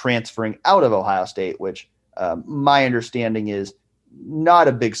is transferring out of Ohio State, which my understanding is not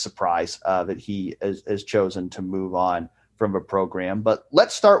a big surprise that he has chosen to move on from a program. But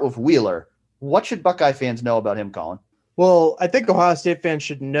let's start with Wheeler. What should Buckeye fans know about him, Colin? Well, I think Ohio State fans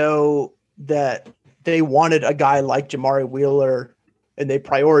should know that they wanted a guy like Jamari Wheeler, and they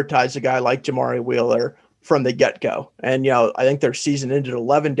prioritized a guy like Jamari Wheeler from the get-go. And I think their season ended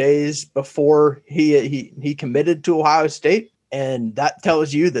 11 days before he committed to Ohio State, and that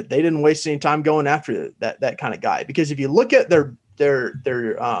tells you that they didn't waste any time going after that kind of guy. Because if you look at their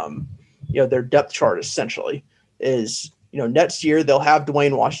depth chart, essentially is next year they'll have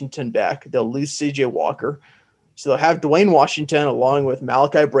Dwayne Washington back, they'll lose CJ Walker. So they'll have Dwayne Washington along with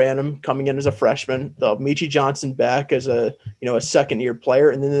Malachi Branham coming in as a freshman. They'll have Michi Johnson back as a second-year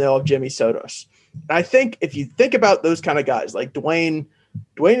player, and then they'll have Jimmy Sotos. And I think if you think about those kind of guys, like Dwayne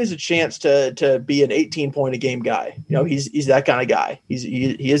is a chance to be an 18-point-a-game guy. He's that kind of guy.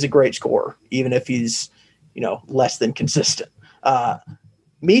 He is a great scorer, even if he's less than consistent.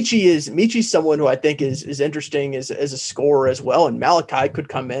 Michi's someone who I think is interesting as a scorer as well, and Malachi could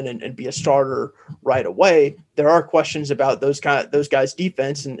come in and be a starter right away. There are questions about those guys'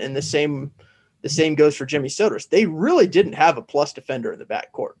 defense, and the same goes for Jimmy Sotos. They really didn't have a plus defender in the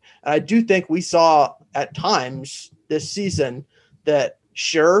backcourt, and I do think we saw at times this season that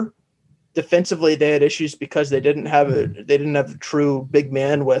sure, defensively they had issues because they didn't have a true big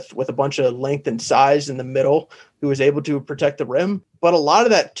man with a bunch of length and size in the middle who was able to protect the rim. But a lot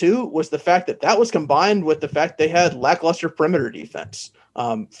of that too was the fact that was combined with the fact they had lackluster perimeter defense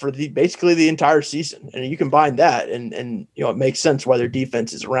for basically the entire season. And you combine that and it makes sense why their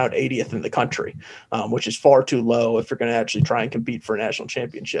defense is around 80th in the country, which is far too low if you're going to actually try and compete for a national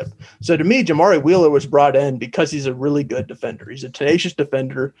championship. So to me, Jamari Wheeler was brought in because he's a really good defender. He's a tenacious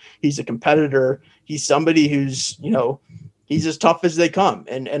defender. He's a competitor. He's somebody who's, he's as tough as they come.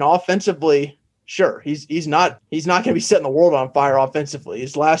 And offensively, sure, he's not going to be setting the world on fire offensively.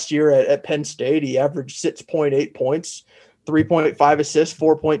 His last year at Penn State, he averaged 6.8 points, 3.5 assists,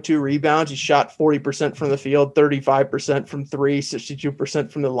 4.2 rebounds. He shot 40% from the field, 35% from three,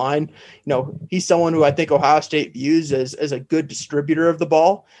 62% from the line. He's someone who I think Ohio State views as a good distributor of the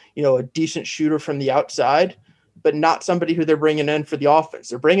ball, a decent shooter from the outside, but not somebody who they're bringing in for the offense.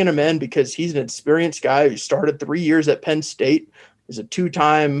 They're bringing him in because he's an experienced guy who started 3 years at Penn State, is a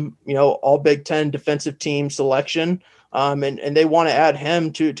two-time, all Big Ten defensive team selection. And they want to add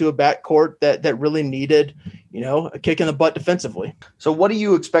him to a backcourt that really needed, a kick in the butt defensively. So what do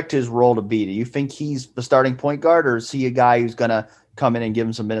you expect his role to be? Do you think he's the starting point guard, or is he a guy who's going to come in and give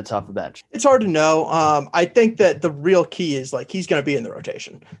him some minutes off the bench? It's hard to know. I think that the real key is he's going to be in the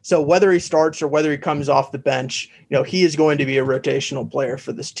rotation. So whether he starts or whether he comes off the bench, he is going to be a rotational player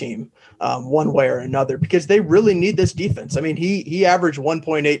for this team one way or another, because they really need this defense. I mean, he averaged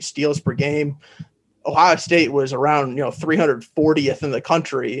 1.8 steals per game. Ohio State was around 340th in the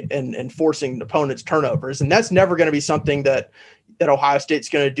country in forcing opponents' turnovers, and that's never going to be something that Ohio State's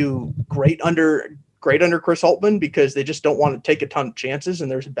going to do great under Chris Holtmann, because they just don't want to take a ton of chances,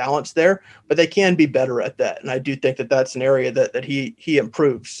 and there's a balance there, but they can be better at that. And I do think that that's an area that he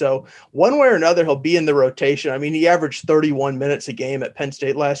improves. So one way or another, he'll be in the rotation. I mean, he averaged 31 minutes a game at Penn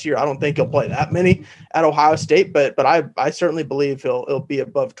State last year. I don't think he'll play that many at Ohio State, but I certainly believe he'll be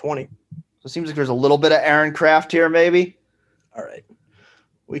above 20. So it seems like there's a little bit of Aaron Craft here, maybe. All right.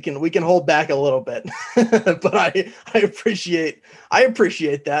 We can hold back a little bit, but I appreciate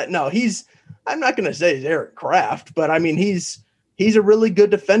that. No, I'm not going to say he's Eric Kraft, but I mean, he's a really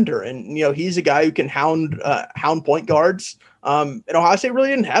good defender, and he's a guy who can hound point guards. And Ohio State really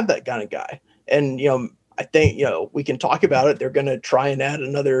didn't have that kind of guy. And I think we can talk about it. They're going to try and add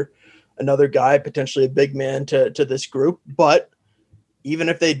another guy, potentially a big man to this group. But even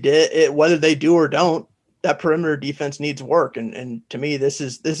if they did, whether they do or don't, that perimeter defense needs work. And to me, this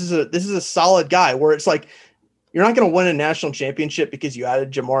is a solid guy where it's like you're not going to win a national championship because you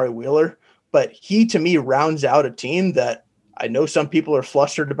added Jamari Wheeler. But he, to me, rounds out a team that I know some people are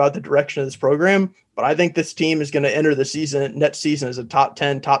flustered about the direction of this program, but I think this team is going to enter the next season as a top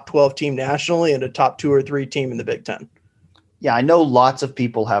 10, top 12 team nationally and a top 2 or 3 team in the Big Ten. Yeah, I know lots of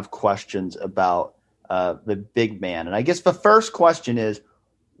people have questions about the big man. And I guess the first question is,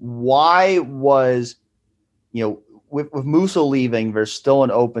 why was, with Musa leaving, there's still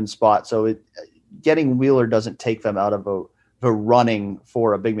an open spot. So getting Wheeler doesn't take them out of the running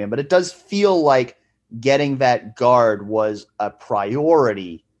for a big man, but it does feel like getting that guard was a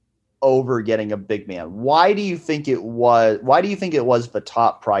priority over getting a big man. Why do you think it was the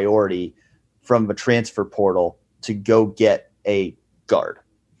top priority from the transfer portal to go get a guard?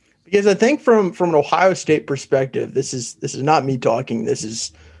 Because I think from an Ohio State perspective, this is not me talking. This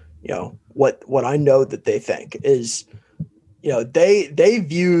is, what I know that they think is, they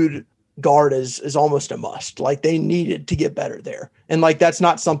viewed guard is almost a must. Like they needed to get better there. And like, that's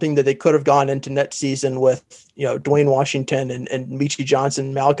not something that they could have gone into next season with, Dwayne Washington and Michi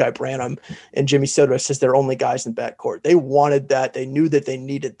Johnson, Malachi Branham, and Jimmy Sotos as their only guys in the backcourt. They wanted that. They knew that they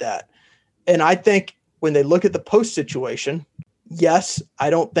needed that. And I think when they look at the post situation, yes,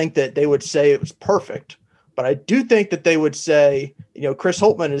 I don't think that they would say it was perfect, but I do think that they would say, Chris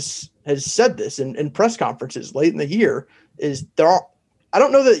Holtmann has said this in press conferences late in the year, I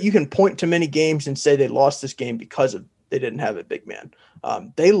don't know that you can point to many games and say they lost this game because they didn't have a big man.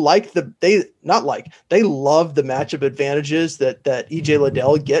 They love the matchup advantages that EJ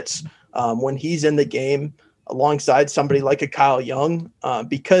Liddell gets when he's in the game alongside somebody like a Kyle Young,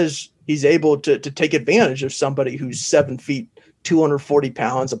 because he's able to take advantage of somebody who's 7 feet, 240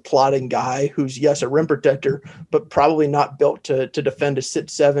 pounds, a plotting guy who's, yes, a rim protector, but probably not built to defend a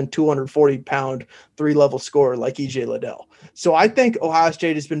 6'7", 240-pound, 3-level scorer like EJ Liddell. So I think Ohio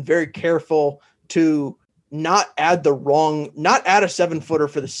State has been very careful to not add a 7-footer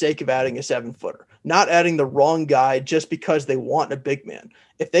for the sake of adding a 7-footer, not adding the wrong guy just because they want a big man.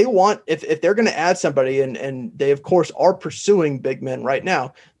 If they're going to add somebody, and they of course are pursuing big men right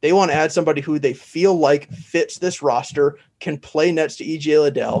now, they want to add somebody who they feel like fits this roster, can play next to EJ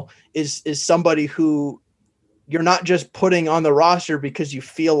Liddell, is somebody who you're not just putting on the roster because you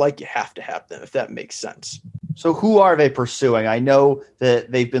feel like you have to have them, if that makes sense. So who are they pursuing? I know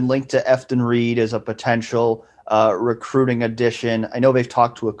that they've been linked to Efton Reed as a potential recruiting addition. I know they've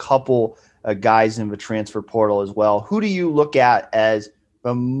talked to a couple guys in the transfer portal as well. Who do you look at as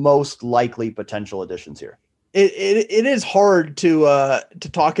the most likely potential additions here? It is hard to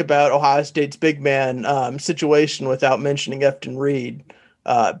talk about Ohio State's big man situation without mentioning Efton Reed,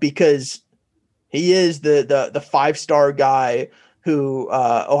 because he is the 5-star guy who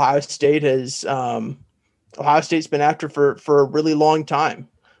Ohio State's been after for a really long time.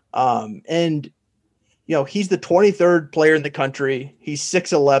 And he's the 23rd player in the country. He's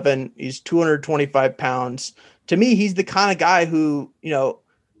 6'11", he's 225 pounds. To me, he's the kind of guy who,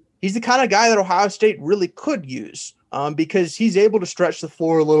 he's the kind of guy that Ohio State really could use, because he's able to stretch the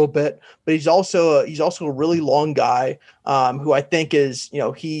floor a little bit, but he's also a really long guy who I think is,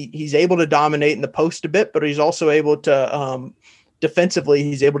 he's able to dominate in the post a bit, but he's also able to defensively,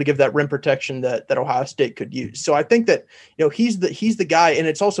 he's able to give that rim protection that Ohio State could use. So I think that, he's the guy. And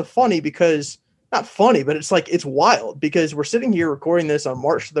it's also funny because, not funny, but it's wild because we're sitting here recording this on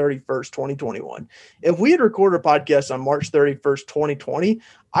March 31st, 2021. If we had recorded a podcast on March 31st, 2020,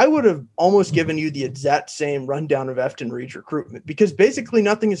 I would have almost given you the exact same rundown of Efton Reed's recruitment, because basically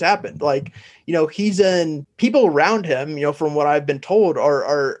nothing has happened. Like, he's in, people around him, from what I've been told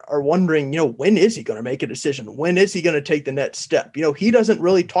are wondering, when is he going to make a decision? When is he going to take the next step? He doesn't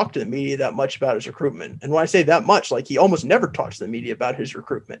really talk to the media that much about his recruitment. And when I say that much, like, he almost never talks to the media about his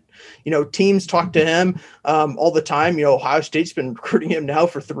recruitment. Teams talk to him all the time. Ohio State's been recruiting him now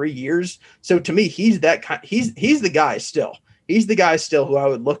for 3 years. So to me, he's that kind, he's the guy still. He's the guy still who I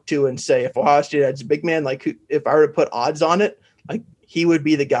would look to and say, if Ohio State adds a big man, like, if I were to put odds on it, like, he would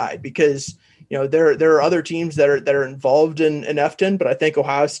be the guy, because, there are other teams that are involved in Efton, but I think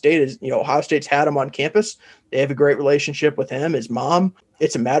Ohio State's had him on campus. They have a great relationship with him, his mom.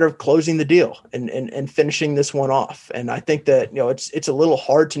 It's a matter of closing the deal and finishing this one off. And I think that, it's a little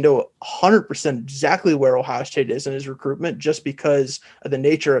hard to know 100% exactly where Ohio State is in his recruitment, just because of the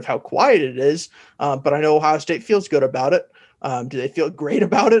nature of how quiet it is. But I know Ohio State feels good about it. Do they feel great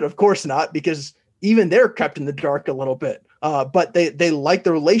about it? Of course not, because even they're kept in the dark a little bit. But they like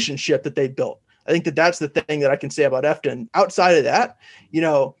the relationship that they built. I think that's the thing that I can say about Efton. Outside of that,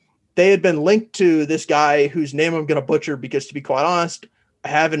 they had been linked to this guy whose name I'm going to butcher, because, to be quite honest,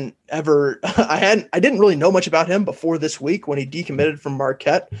 I didn't really know much about him before this week when he decommitted from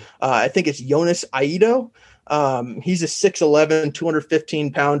Marquette. I think it's Jonas Aido. He's a 6'11",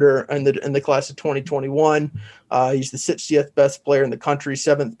 215 pounder in the class of 2021. He's the 60th best player in the country,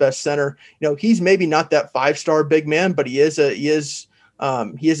 7th best center. He's maybe not that 5-star big man, but he is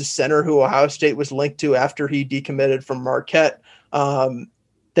a center who Ohio State was linked to after he decommitted from Marquette,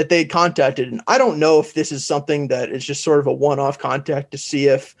 that they contacted. And I don't know if this is something that is just sort of a one-off contact to see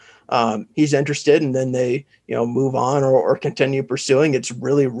if he's interested, and then they, move on or continue pursuing. It's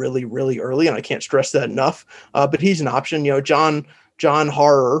really, really, really early, and I can't stress that enough. But he's an option. John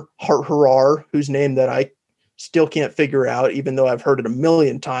Harar, whose name that I still can't figure out, even though I've heard it a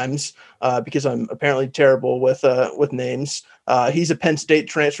million times, because I'm apparently terrible with names. He's a Penn State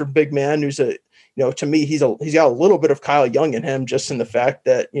transfer big man who's to me, he's got a little bit of Kyle Young in him, just in the fact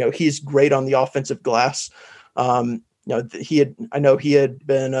that, he's great on the offensive glass. He had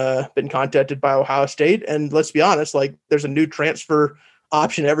been contacted by Ohio State, and let's be honest, like, there's a new transfer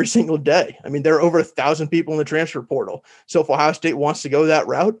option every single day. I mean, there are over 1,000 people in the transfer portal. So if Ohio State wants to go that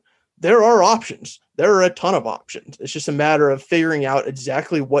route, there are options. There are a ton of options. It's just a matter of figuring out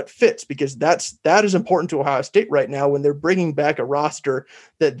exactly what fits, because that is important to Ohio State right now when they're bringing back a roster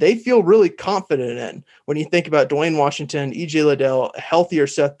that they feel really confident in. When you think about Dwayne Washington, EJ Liddell, healthier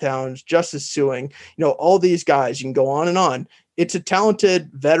Seth Towns, Justice Suing, all these guys, you can go on and on. It's a talented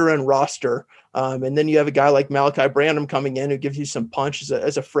veteran roster. And then you have a guy like Malachi Branham coming in who gives you some punch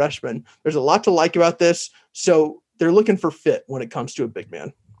as a freshman. There's a lot to like about this. So they're looking for fit when it comes to a big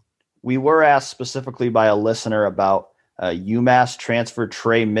man. We were asked specifically by a listener about UMass transfer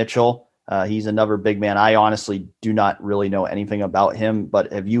Trey Mitchell. He's another big man. I honestly do not really know anything about him,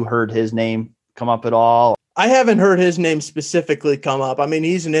 but have you heard his name come up at all? I haven't heard his name specifically come up. I mean,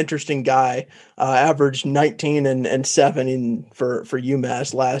 he's an interesting guy. Averaged 19 and 7 for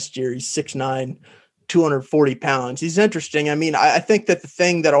UMass last year. He's 6'9", 240 pounds. He's interesting. I mean, I think that the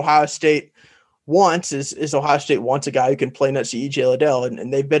thing that Ohio State wants is Ohio State wants a guy who can play next to EJ Liddell,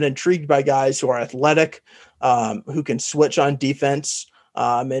 and they've been intrigued by guys who are athletic, who can switch on defense,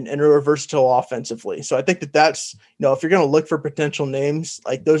 and are versatile offensively. So I think that's, if you're going to look for potential names,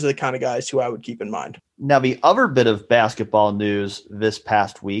 like those are the kind of guys who I would keep in mind. Now, the other bit of basketball news this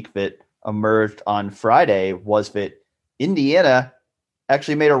past week that emerged on Friday was that Indiana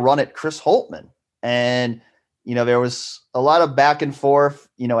actually made a run at Chris Holtmann. And, there was a lot of back and forth,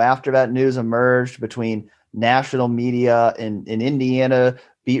 after that news emerged between national media and Indiana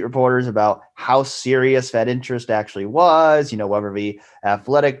beat reporters about how serious that interest actually was, whether the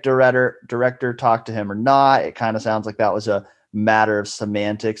athletic director talked to him or not. It kind of sounds like that was a matter of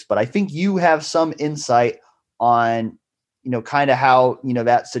semantics, but I think you have some insight on, kind of how,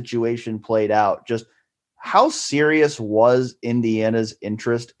 that situation played out. Just how serious was Indiana's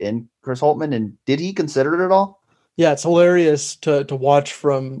interest in Chris Holtmann, and did he consider it at all? Yeah, it's hilarious to watch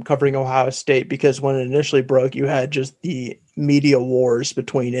from covering Ohio State, because when it initially broke, you had just the media wars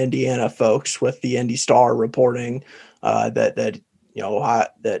between Indiana folks with the Indy Star reporting that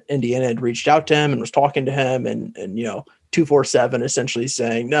Indiana had reached out to him and was talking to him, and 247 essentially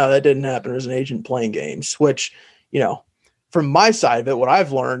saying, no, that didn't happen. It was an agent playing games, which, from my side of it, what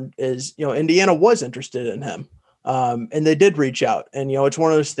I've learned is, Indiana was interested in him, and they did reach out. And, it's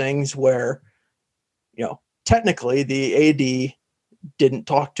one of those things where, technically the AD didn't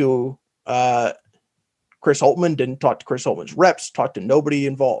talk to Chris Holtmann, didn't talk to Chris Holtmann's reps, talked to nobody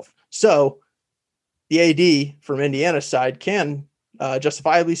involved. So the AD from Indiana's side can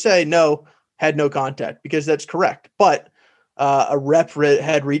justifiably say, no, had no contact, because that's correct. But a rep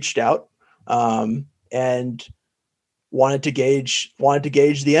had reached out and wanted to gauge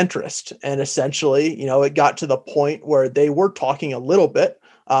the interest. And essentially, it got to the point where they were talking a little bit.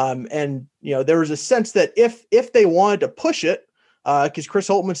 And there was a sense that if they wanted to push it, because Chris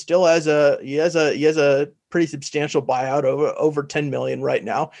Holtmann still has a pretty substantial buyout over $10 million right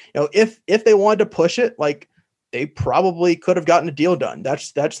now. If they wanted to push it, like, they probably could have gotten a deal done.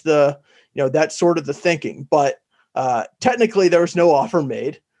 That's the that's sort of the thinking. But technically, there was no offer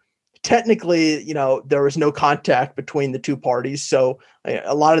made. Technically, there was no contact between the two parties. So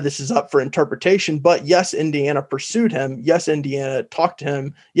a lot of this is up for interpretation. But yes, Indiana pursued him. Yes, Indiana talked to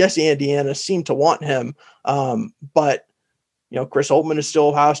him. Yes, Indiana seemed to want him. But Chris Holtmann is still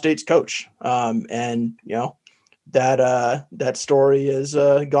Ohio State's coach. And that story is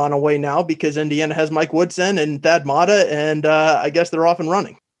gone away now, because Indiana has Mike Woodson and Thad Matta, and I guess they're off and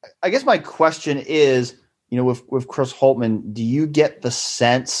running. I guess my question is, with Chris Holtmann, do you get the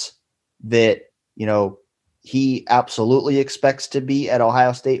sense that, he absolutely expects to be at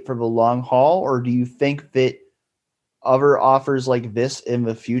Ohio State for the long haul? Or do you think that other offers like this in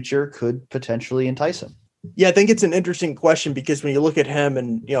the future could potentially entice him? Yeah, I think it's an interesting question, because when you look at him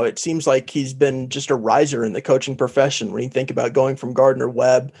and, it seems like he's been just a riser in the coaching profession. When you think about going from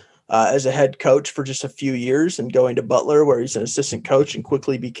Gardner-Webb as a head coach for just a few years and going to Butler, where he's an assistant coach and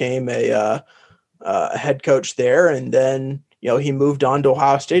quickly became a head coach there. And then, he moved on to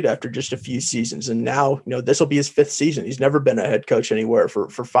Ohio State after just a few seasons. And now, this will be his 5th season. He's never been a head coach anywhere for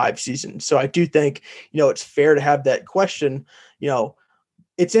 5 seasons. So I do think, it's fair to have that question.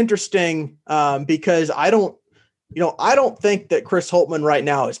 It's interesting because I don't think that Chris Holtmann right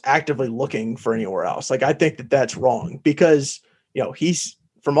now is actively looking for anywhere else. Like, I think that that's wrong, because, he's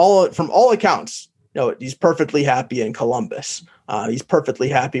from all accounts, he's perfectly happy in Columbus. He's perfectly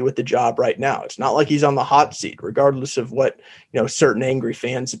happy with the job right now. It's not like he's on the hot seat, regardless of what, certain angry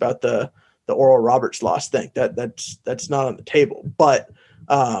fans about the Oral Roberts loss think. That's not on the table. But,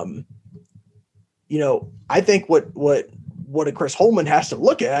 I think what a Chris Holtmann has to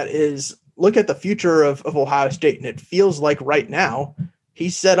look at is look at the future of Ohio State. And it feels like right now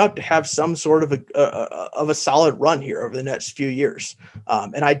he's set up to have some sort of a solid run here over the next few years.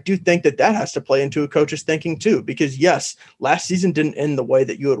 And I do think that has to play into a coach's thinking too, because yes, last season didn't end the way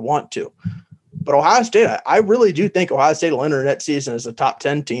that you would want to. But Ohio State, I really do think Ohio State will enter next season as a top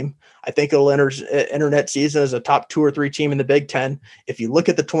 10 team. I think it'll enter next season as a top 2 or 3 team in the Big Ten. If you look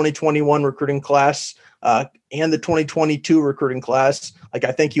at the 2021 recruiting class and the 2022 recruiting class, like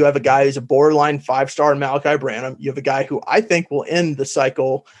I think you have a guy who's a borderline 5-star in Malachi Branham. You have a guy who I think will end the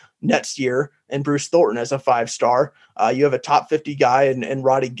cycle next year and Bruce Thornton as a 5-star. You have a top 50 guy in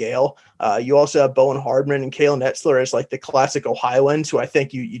Roddy Gale. You also have Bowen Hardman and Kalen Etzler as like the classic Ohioans who I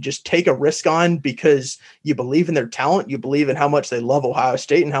think you just take a risk on because you believe in their talent. You believe in how much they love Ohio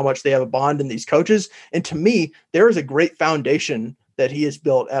State and how much they have a bond in these coaches. And to me, there is a great foundation that he has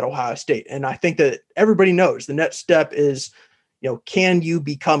built at Ohio State. And I think that everybody knows the next step is, can you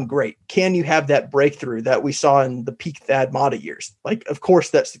become great? Can you have that breakthrough that we saw in the peak Thad Matta years? Like, of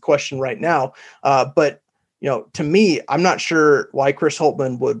course, that's the question right now. But to me, I'm not sure why Chris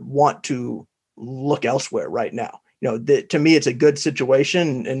Holtmann would want to look elsewhere right now. To me, it's a good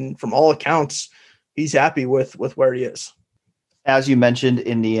situation. And from all accounts, he's happy with where he is. As you mentioned,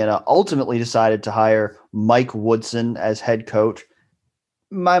 Indiana ultimately decided to hire Mike Woodson as head coach.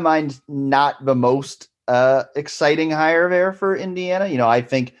 In my mind, not the most exciting hire there for Indiana. I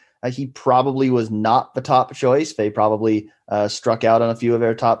think he probably was not the top choice. They probably struck out on a few of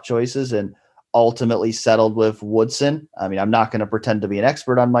their top choices and ultimately settled with Woodson. I mean, I'm not going to pretend to be an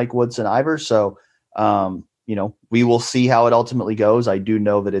expert on Mike Woodson either. So, we will see how it ultimately goes. I do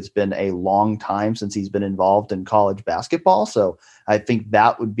know that it's been a long time since he's been involved in college basketball. So I think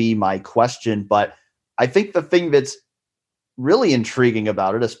that would be my question. But I think the thing that's really intriguing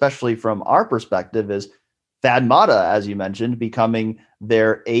about it, especially from our perspective, is Thad Matta, as you mentioned, becoming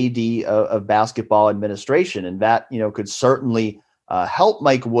their AD of basketball administration. And that, could certainly help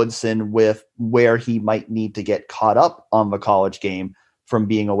Mike Woodson with where he might need to get caught up on the college game from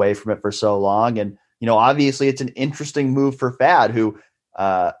being away from it for so long. And, obviously it's an interesting move for Thad, who,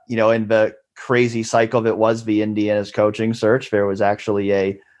 in the crazy cycle that was the Indiana's coaching search, there was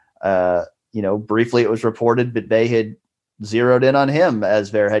actually briefly it was reported that they had zeroed in on him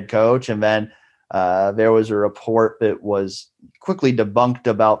as their head coach. And then there was a report that was quickly debunked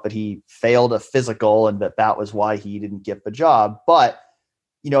about that he failed a physical and that was why he didn't get the job. But,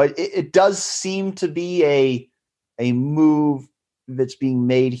 it does seem to be a move that's being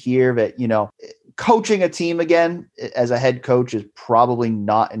made here that, coaching a team again as a head coach is probably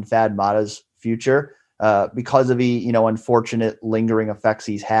not in Thad Matta's future because of the, unfortunate lingering effects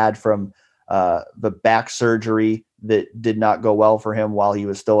he's had from the back surgery that did not go well for him while he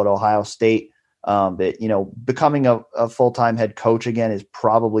was still at Ohio State. That, becoming a full-time head coach again is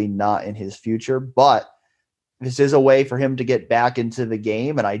probably not in his future, but this is a way for him to get back into the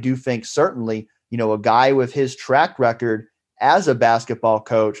game. And I do think certainly, a guy with his track record as a basketball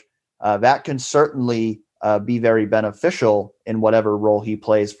coach, that can certainly be very beneficial in whatever role he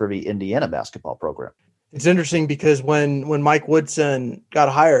plays for the Indiana basketball program. It's interesting because when Mike Woodson got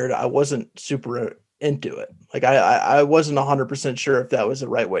hired, I wasn't super into it. Like I wasn't 100% sure if that was the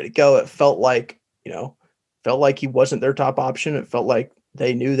right way to go. It felt like, he wasn't their top option. It felt like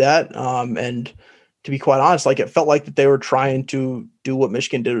they knew that. And to be quite honest, like it felt like that they were trying to do what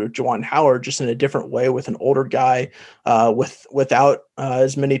Michigan did with Juwan Howard, just in a different way with an older guy, without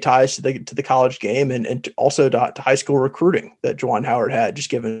as many ties to the college game and also to high school recruiting that Juwan Howard had,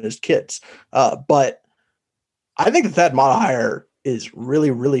 just given his kids. But I think that Thad Matta hire is really,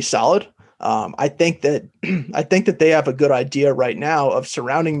 really solid. I think that they have a good idea right now of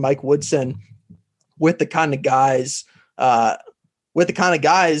surrounding Mike Woodson with the kind of guys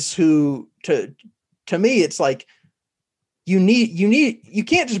who to me, it's like you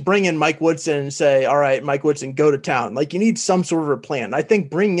can't just bring in Mike Woodson and say, all right, Mike Woodson, go to town. Like you need some sort of a plan. I think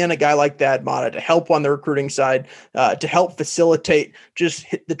bringing in a guy like Thad Matta to help on the recruiting side, to help facilitate just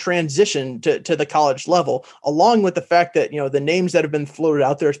hit the transition to the college level, along with the fact that, the names that have been floated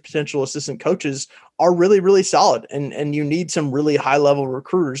out there as potential assistant coaches are really, really solid. And you need some really high level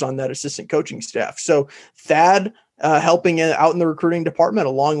recruiters on that assistant coaching staff. So Thad, helping out in the recruiting department,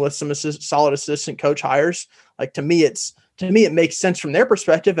 along with some solid assistant coach hires. Like to me, it makes sense from their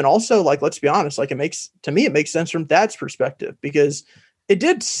perspective. And also, like, let's be honest, like it makes sense from Thad's perspective, because it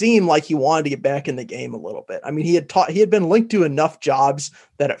did seem like he wanted to get back in the game a little bit. I mean, he had been linked to enough jobs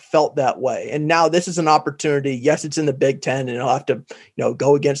that it felt that way. And now this is an opportunity. Yes, it's in the Big Ten and he'll have to,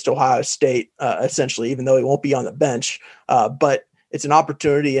 go against Ohio State, essentially, even though he won't be on the bench. But it's an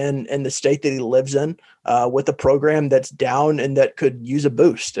opportunity in the state that he lives in, with a program that's down and that could use a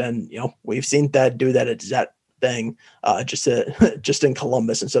boost. And, we've seen Thad do that thing, just in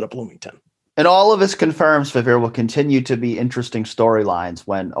Columbus instead of Bloomington. And all of this confirms that there will continue to be interesting storylines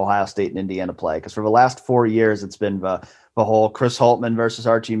when Ohio State and Indiana play. Because for the last 4 years, it's been the whole Chris Holtmann versus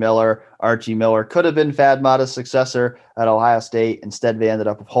Archie Miller. Archie Miller could have been Thad Matta's successor at Ohio State. Instead, they ended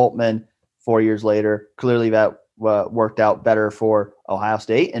up with Holtmann 4 years later. Clearly, that worked out better for Ohio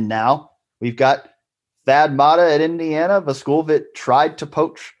State. And now we've got Thad Matta at Indiana, the school that tried to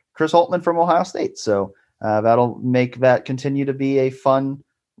poach Chris Holtmann from Ohio State. So that'll make that continue to be a fun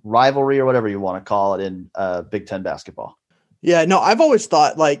rivalry or whatever you want to call it in Big Ten basketball. Yeah, no, I've always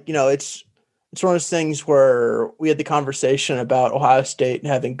thought it's one of those things where we had the conversation about Ohio State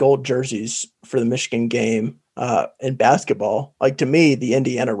having gold jerseys for the Michigan game in basketball. Like, to me, the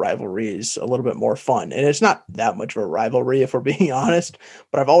Indiana rivalry is a little bit more fun, and it's not that much of a rivalry if we're being honest,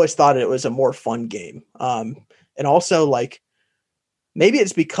 but I've always thought it was a more fun game. And also, like, maybe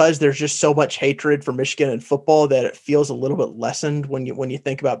it's because there's just so much hatred for Michigan in football that it feels a little bit lessened when you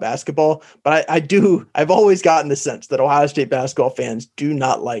think about basketball. But I've always gotten the sense that Ohio State basketball fans do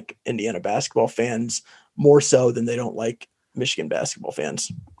not like Indiana basketball fans more so than they don't like Michigan basketball fans.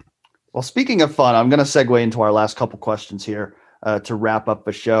 Well, speaking of fun, I'm going to segue into our last couple questions here to wrap up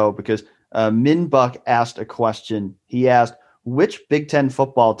the show, because Min Buck asked a question. He asked, which Big Ten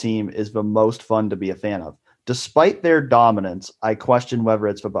football team is the most fun to be a fan of? Despite their dominance, I question whether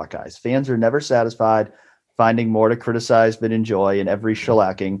it's the Buckeyes. Fans are never satisfied, finding more to criticize than enjoy in every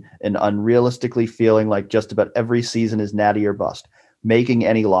shellacking, and unrealistically feeling like just about every season is natty or bust, making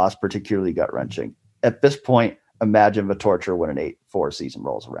any loss particularly gut-wrenching. At this point, imagine the torture when an 8-4 season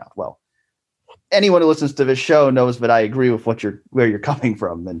rolls around. Well, anyone who listens to this show knows that I agree with where you're coming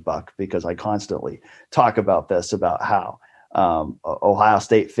from, Min Buck, because I constantly talk about this, about how Ohio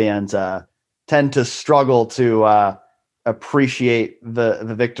State fans tend to struggle to appreciate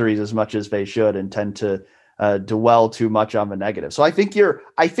the victories as much as they should, and tend to dwell too much on the negative. So I think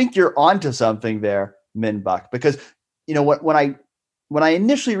you're onto something there, Min Buck, because when I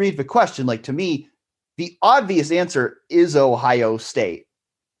initially read the question, like, to me, the obvious answer is Ohio State,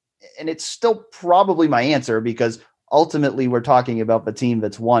 and it's still probably my answer, because ultimately we're talking about the team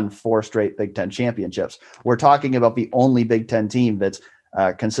that's won 4 straight Big Ten championships. We're talking about the only Big Ten team that's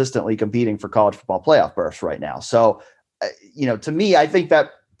consistently competing for college football playoff berths right now. So, to me, I think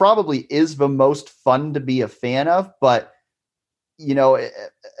that probably is the most fun to be a fan of. But,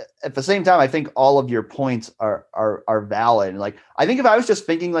 at the same time, I think all of your points are valid. Like, I think if I was just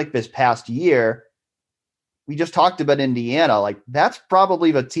thinking like this past year, we just talked about Indiana, like that's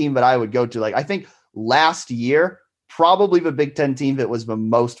probably the team that I would go to. Like, I think last year, probably the Big Ten team that was the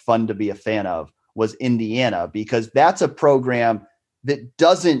most fun to be a fan of was Indiana, because that's a program that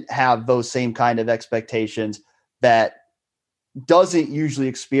doesn't have those same kind of expectations, that doesn't usually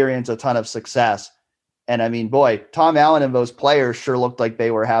experience a ton of success. And I mean, boy, Tom Allen and those players sure looked like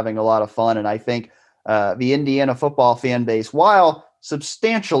they were having a lot of fun. And I think the Indiana football fan base, while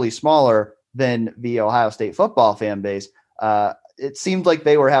substantially smaller than the Ohio State football fan base, it seemed like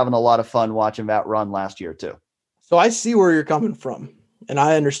they were having a lot of fun watching that run last year too. So I see where you're coming from, and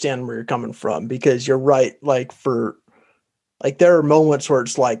I understand where you're coming from, because you're right. Like there are moments where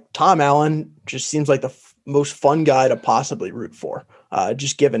it's like Tom Allen just seems like the most fun guy to possibly root for,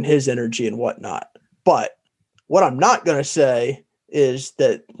 just given his energy and whatnot. But what I'm not going to say is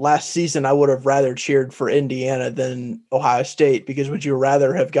that last season I would have rather cheered for Indiana than Ohio State, because would you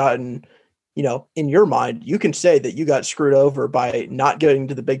rather have gotten, in your mind, you can say that you got screwed over by not getting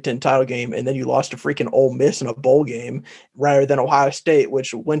to the Big Ten title game, and then you lost to freaking Ole Miss in a bowl game, rather than Ohio State,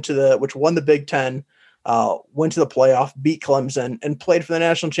 which won the Big Ten, went to the playoff, beat Clemson, and played for the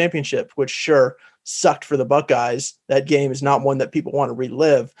national championship, which sure sucked for the Buckeyes. That game is not one that people want to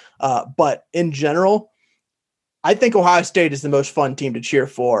relive. But in general, I think Ohio State is the most fun team to cheer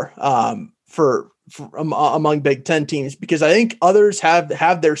for among Big Ten teams, because I think others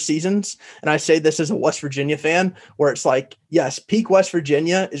have their seasons. And I say this as a West Virginia fan, where it's like, yes, peak West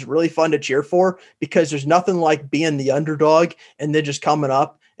Virginia is really fun to cheer for, because there's nothing like being the underdog and then just coming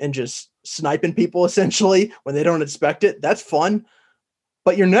up and just sniping people essentially when they don't expect it. That's fun.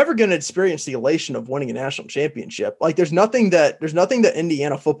 But you're never going to experience the elation of winning a national championship. Like there's nothing that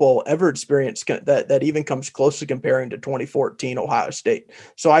Indiana football ever experienced that even comes close to comparing to 2014 Ohio State.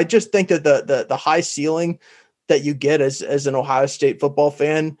 So I just think that the high ceiling that you get as an Ohio State football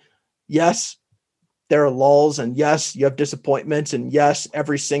fan, yes, there are lulls, and yes, you have disappointments, and yes,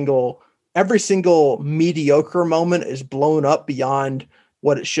 every single mediocre moment is blown up beyond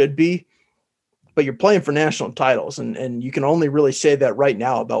what it should be. But you're playing for national titles, and you can only really say that right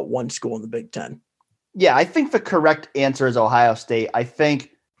now about one school in the Big Ten. Yeah, I think the correct answer is Ohio State. I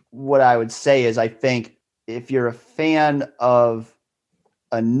think what I would say is I think if you're a fan of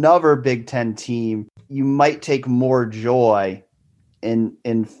another Big Ten team, you might take more joy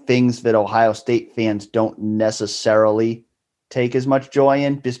in things that Ohio State fans don't necessarily take as much joy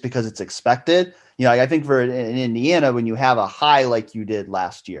in, just because it's expected. I think for in Indiana, when you have a high like you did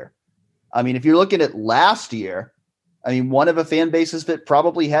last year, I mean, if you're looking at last year, I mean, one of the fan bases that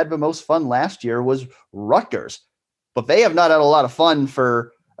probably had the most fun last year was Rutgers, but they have not had a lot of fun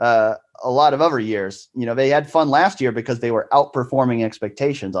for a lot of other years. They had fun last year because they were outperforming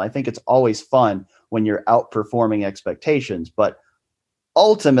expectations. And I think it's always fun when you're outperforming expectations, but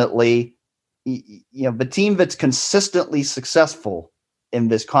ultimately, the team that's consistently successful in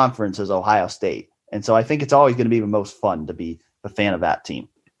this conference is Ohio State. And so I think it's always going to be the most fun to be a fan of that team.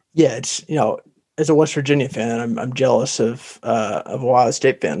 Yeah, it's, as a West Virginia fan, I'm jealous of Ohio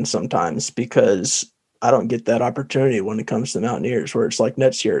State fans sometimes, because I don't get that opportunity when it comes to the Mountaineers, where it's like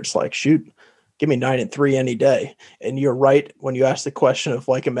next year, it's like, shoot, give me 9-3 any day. And you're right when you ask the question of,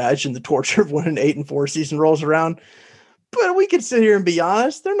 like, imagine the torture of when an 8-4 season rolls around. But we could sit here and be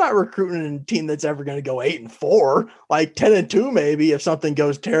honest, they're not recruiting a team that's ever going to go 8-4, like 10-2 maybe if something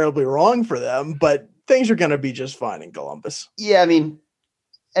goes terribly wrong for them. But things are going to be just fine in Columbus. Yeah, I mean,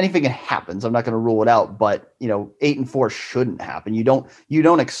 anything happens. I'm not going to rule it out, but 8-4 shouldn't happen. You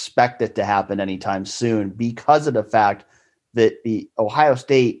don't expect it to happen anytime soon, because of the fact that the Ohio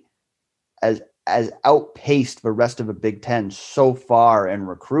State has outpaced the rest of the Big Ten so far in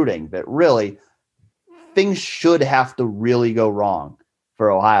recruiting that really things should have to really go wrong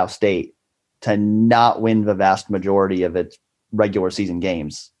for Ohio State to not win the vast majority of its regular season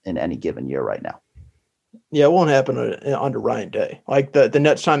games in any given year right now. Yeah, it won't happen under Ryan Day. Like the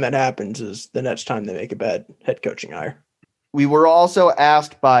next time that happens is the next time they make a bad head coaching hire. We were also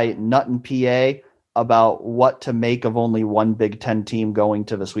asked by Nutton PA about what to make of only one Big Ten team going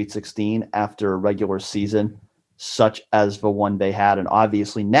to the Sweet 16 after a regular season, such as the one they had. And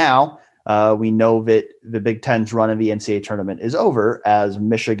obviously now we know that the Big Ten's run in the NCAA tournament is over, as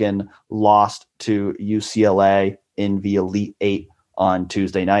Michigan lost to UCLA in the Elite Eight on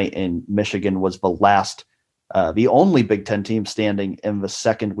Tuesday night. And Michigan was the only Big Ten team standing in the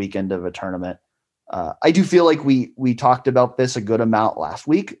second weekend of a tournament. I do feel like we talked about this a good amount last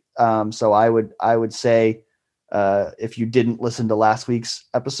week. So I would say if you didn't listen to last week's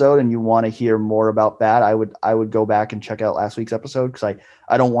episode and you want to hear more about that, I would go back and check out last week's episode, because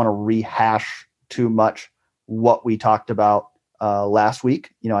I don't want to rehash too much what we talked about last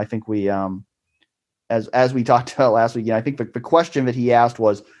week. I think we as we talked about last week, I think the question that he asked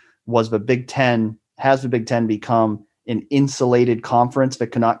was the Big Ten, has the Big Ten become an insulated conference that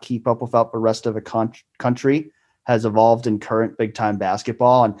cannot keep up without the rest of the country, has evolved in current big time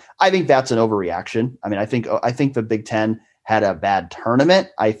basketball? And I think that's an overreaction. I mean, I think the Big Ten had a bad tournament.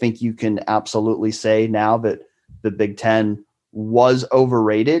 I think you can absolutely say now that the Big Ten was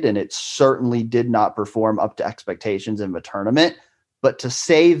overrated, and it certainly did not perform up to expectations in the tournament. But to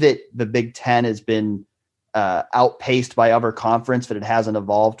say that the Big Ten has been outpaced by other conference, that it hasn't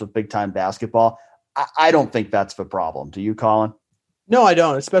evolved with big time basketball, I don't think that's the problem. Do you, Colin? No, I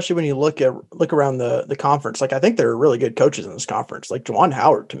don't. Especially when you look around the conference. Like, I think there are really good coaches in this conference. Like, Juwan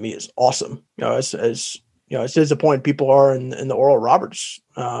Howard to me is awesome. As disappointed people are in the Oral Roberts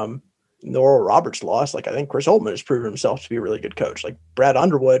loss. Like, I think Chris Holtmann has proven himself to be a really good coach. Like Brad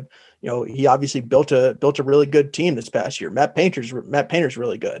Underwood, he obviously built a really good team this past year. Matt Painter's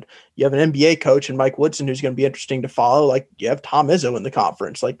really good. You have an NBA coach in Mike Woodson who's going to be interesting to follow. Like, you have Tom Izzo in the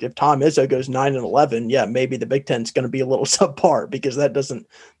conference. Like, if Tom Izzo goes 9-11, yeah, maybe the Big Ten's going to be a little subpar, because that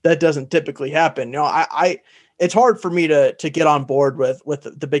doesn't typically happen. It's hard for me to get on board with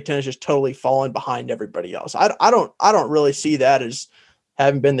the Big Ten is just totally falling behind everybody else. I don't really see that as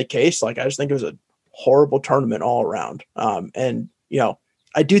having been the case. Like, I just think it was a horrible tournament all around.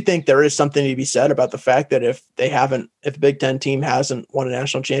 I do think there is something to be said about the fact that if the Big Ten team hasn't won a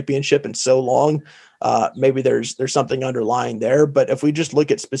national championship in so long, maybe there's something underlying there. But if we just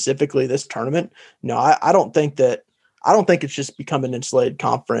look at specifically this tournament, I don't think it's just become an insulated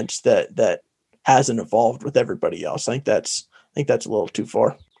conference that hasn't evolved with everybody else. I think that's a little too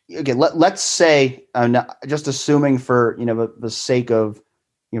far. Okay, let's say, just assuming for the sake of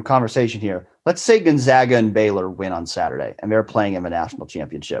conversation here, let's say Gonzaga and Baylor win on Saturday and they're playing in the national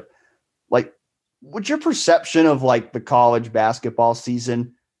championship. Like, would your perception of like the college basketball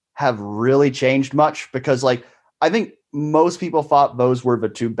season have really changed much? Because like, I think most people thought those were the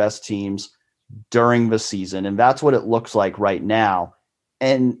two best teams during the season, and that's what it looks like right now.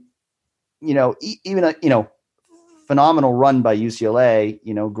 And even phenomenal run by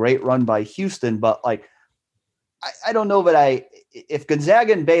UCLA, great run by Houston, but like, I don't know that if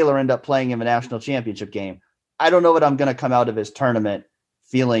Gonzaga and Baylor end up playing in a national championship game, I don't know that I'm going to come out of this tournament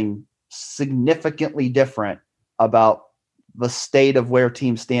feeling significantly different about the state of where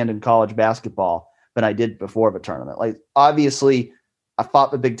teams stand in college basketball than I did before the tournament. Like, obviously, I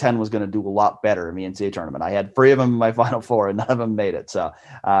thought the Big Ten was going to do a lot better in the NCAA tournament. I had 3 of them in my Final Four, and none of them made it. So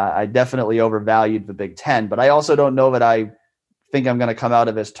I definitely overvalued the Big Ten. But I also don't know that I think I'm going to come out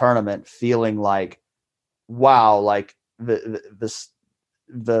of this tournament feeling like, wow, like the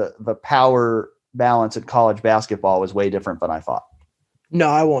power balance in college basketball was way different than I thought. No,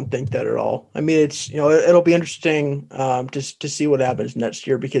 I won't think that at all. I mean, it's, it'll be interesting just to see what happens next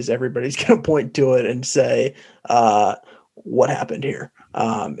year, because everybody's going to point to it and say what happened here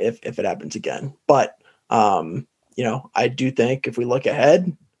if it happens again. But I do think if we look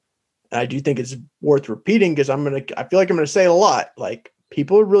ahead, I do think it's worth repeating, because I feel like I'm gonna say it a lot. Like,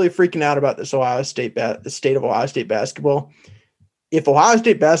 people are really freaking out about this the state of Ohio State basketball. If Ohio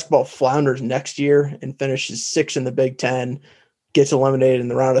State basketball flounders next year and finishes 6th in the Big Ten, gets eliminated in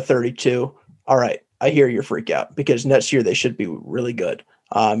the round of 32, all right, I hear your freak out, because next year they should be really good.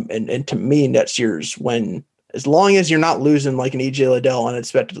 And to me, next year's when, as long as you're not losing like an EJ Liddell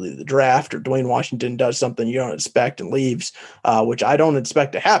unexpectedly the draft, or Dwayne Washington does something you don't expect and leaves, which I don't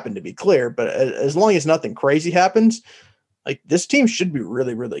expect to happen, to be clear, but as long as nothing crazy happens, like, this team should be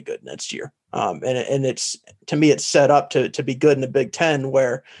really, really good next year. And it's, to me, it's set up to be good in the Big Ten,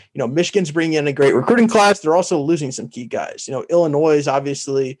 where, Michigan's bringing in a great recruiting class. They're also losing some key guys. Illinois is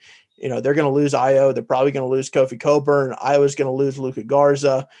obviously, they're going to lose Io. They're probably going to lose Kofi Coburn. Iowa's going to lose Luka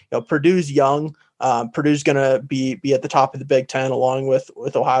Garza. Purdue's young. Purdue's going to be at the top of the Big Ten, along with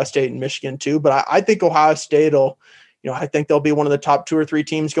Ohio State and Michigan too. But I think Ohio State will, I think they'll be one of the top 2 or 3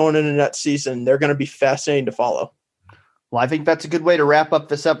 teams going into next season. They're going to be fascinating to follow. Well, I think that's a good way to wrap up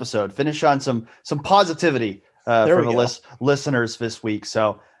this episode. Finish on some positivity for the listeners this week.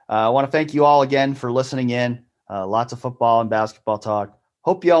 So I want to thank you all again for listening in. Lots of football and basketball talk.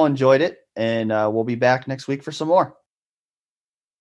 Hope you all enjoyed it, and we'll be back next week for some more.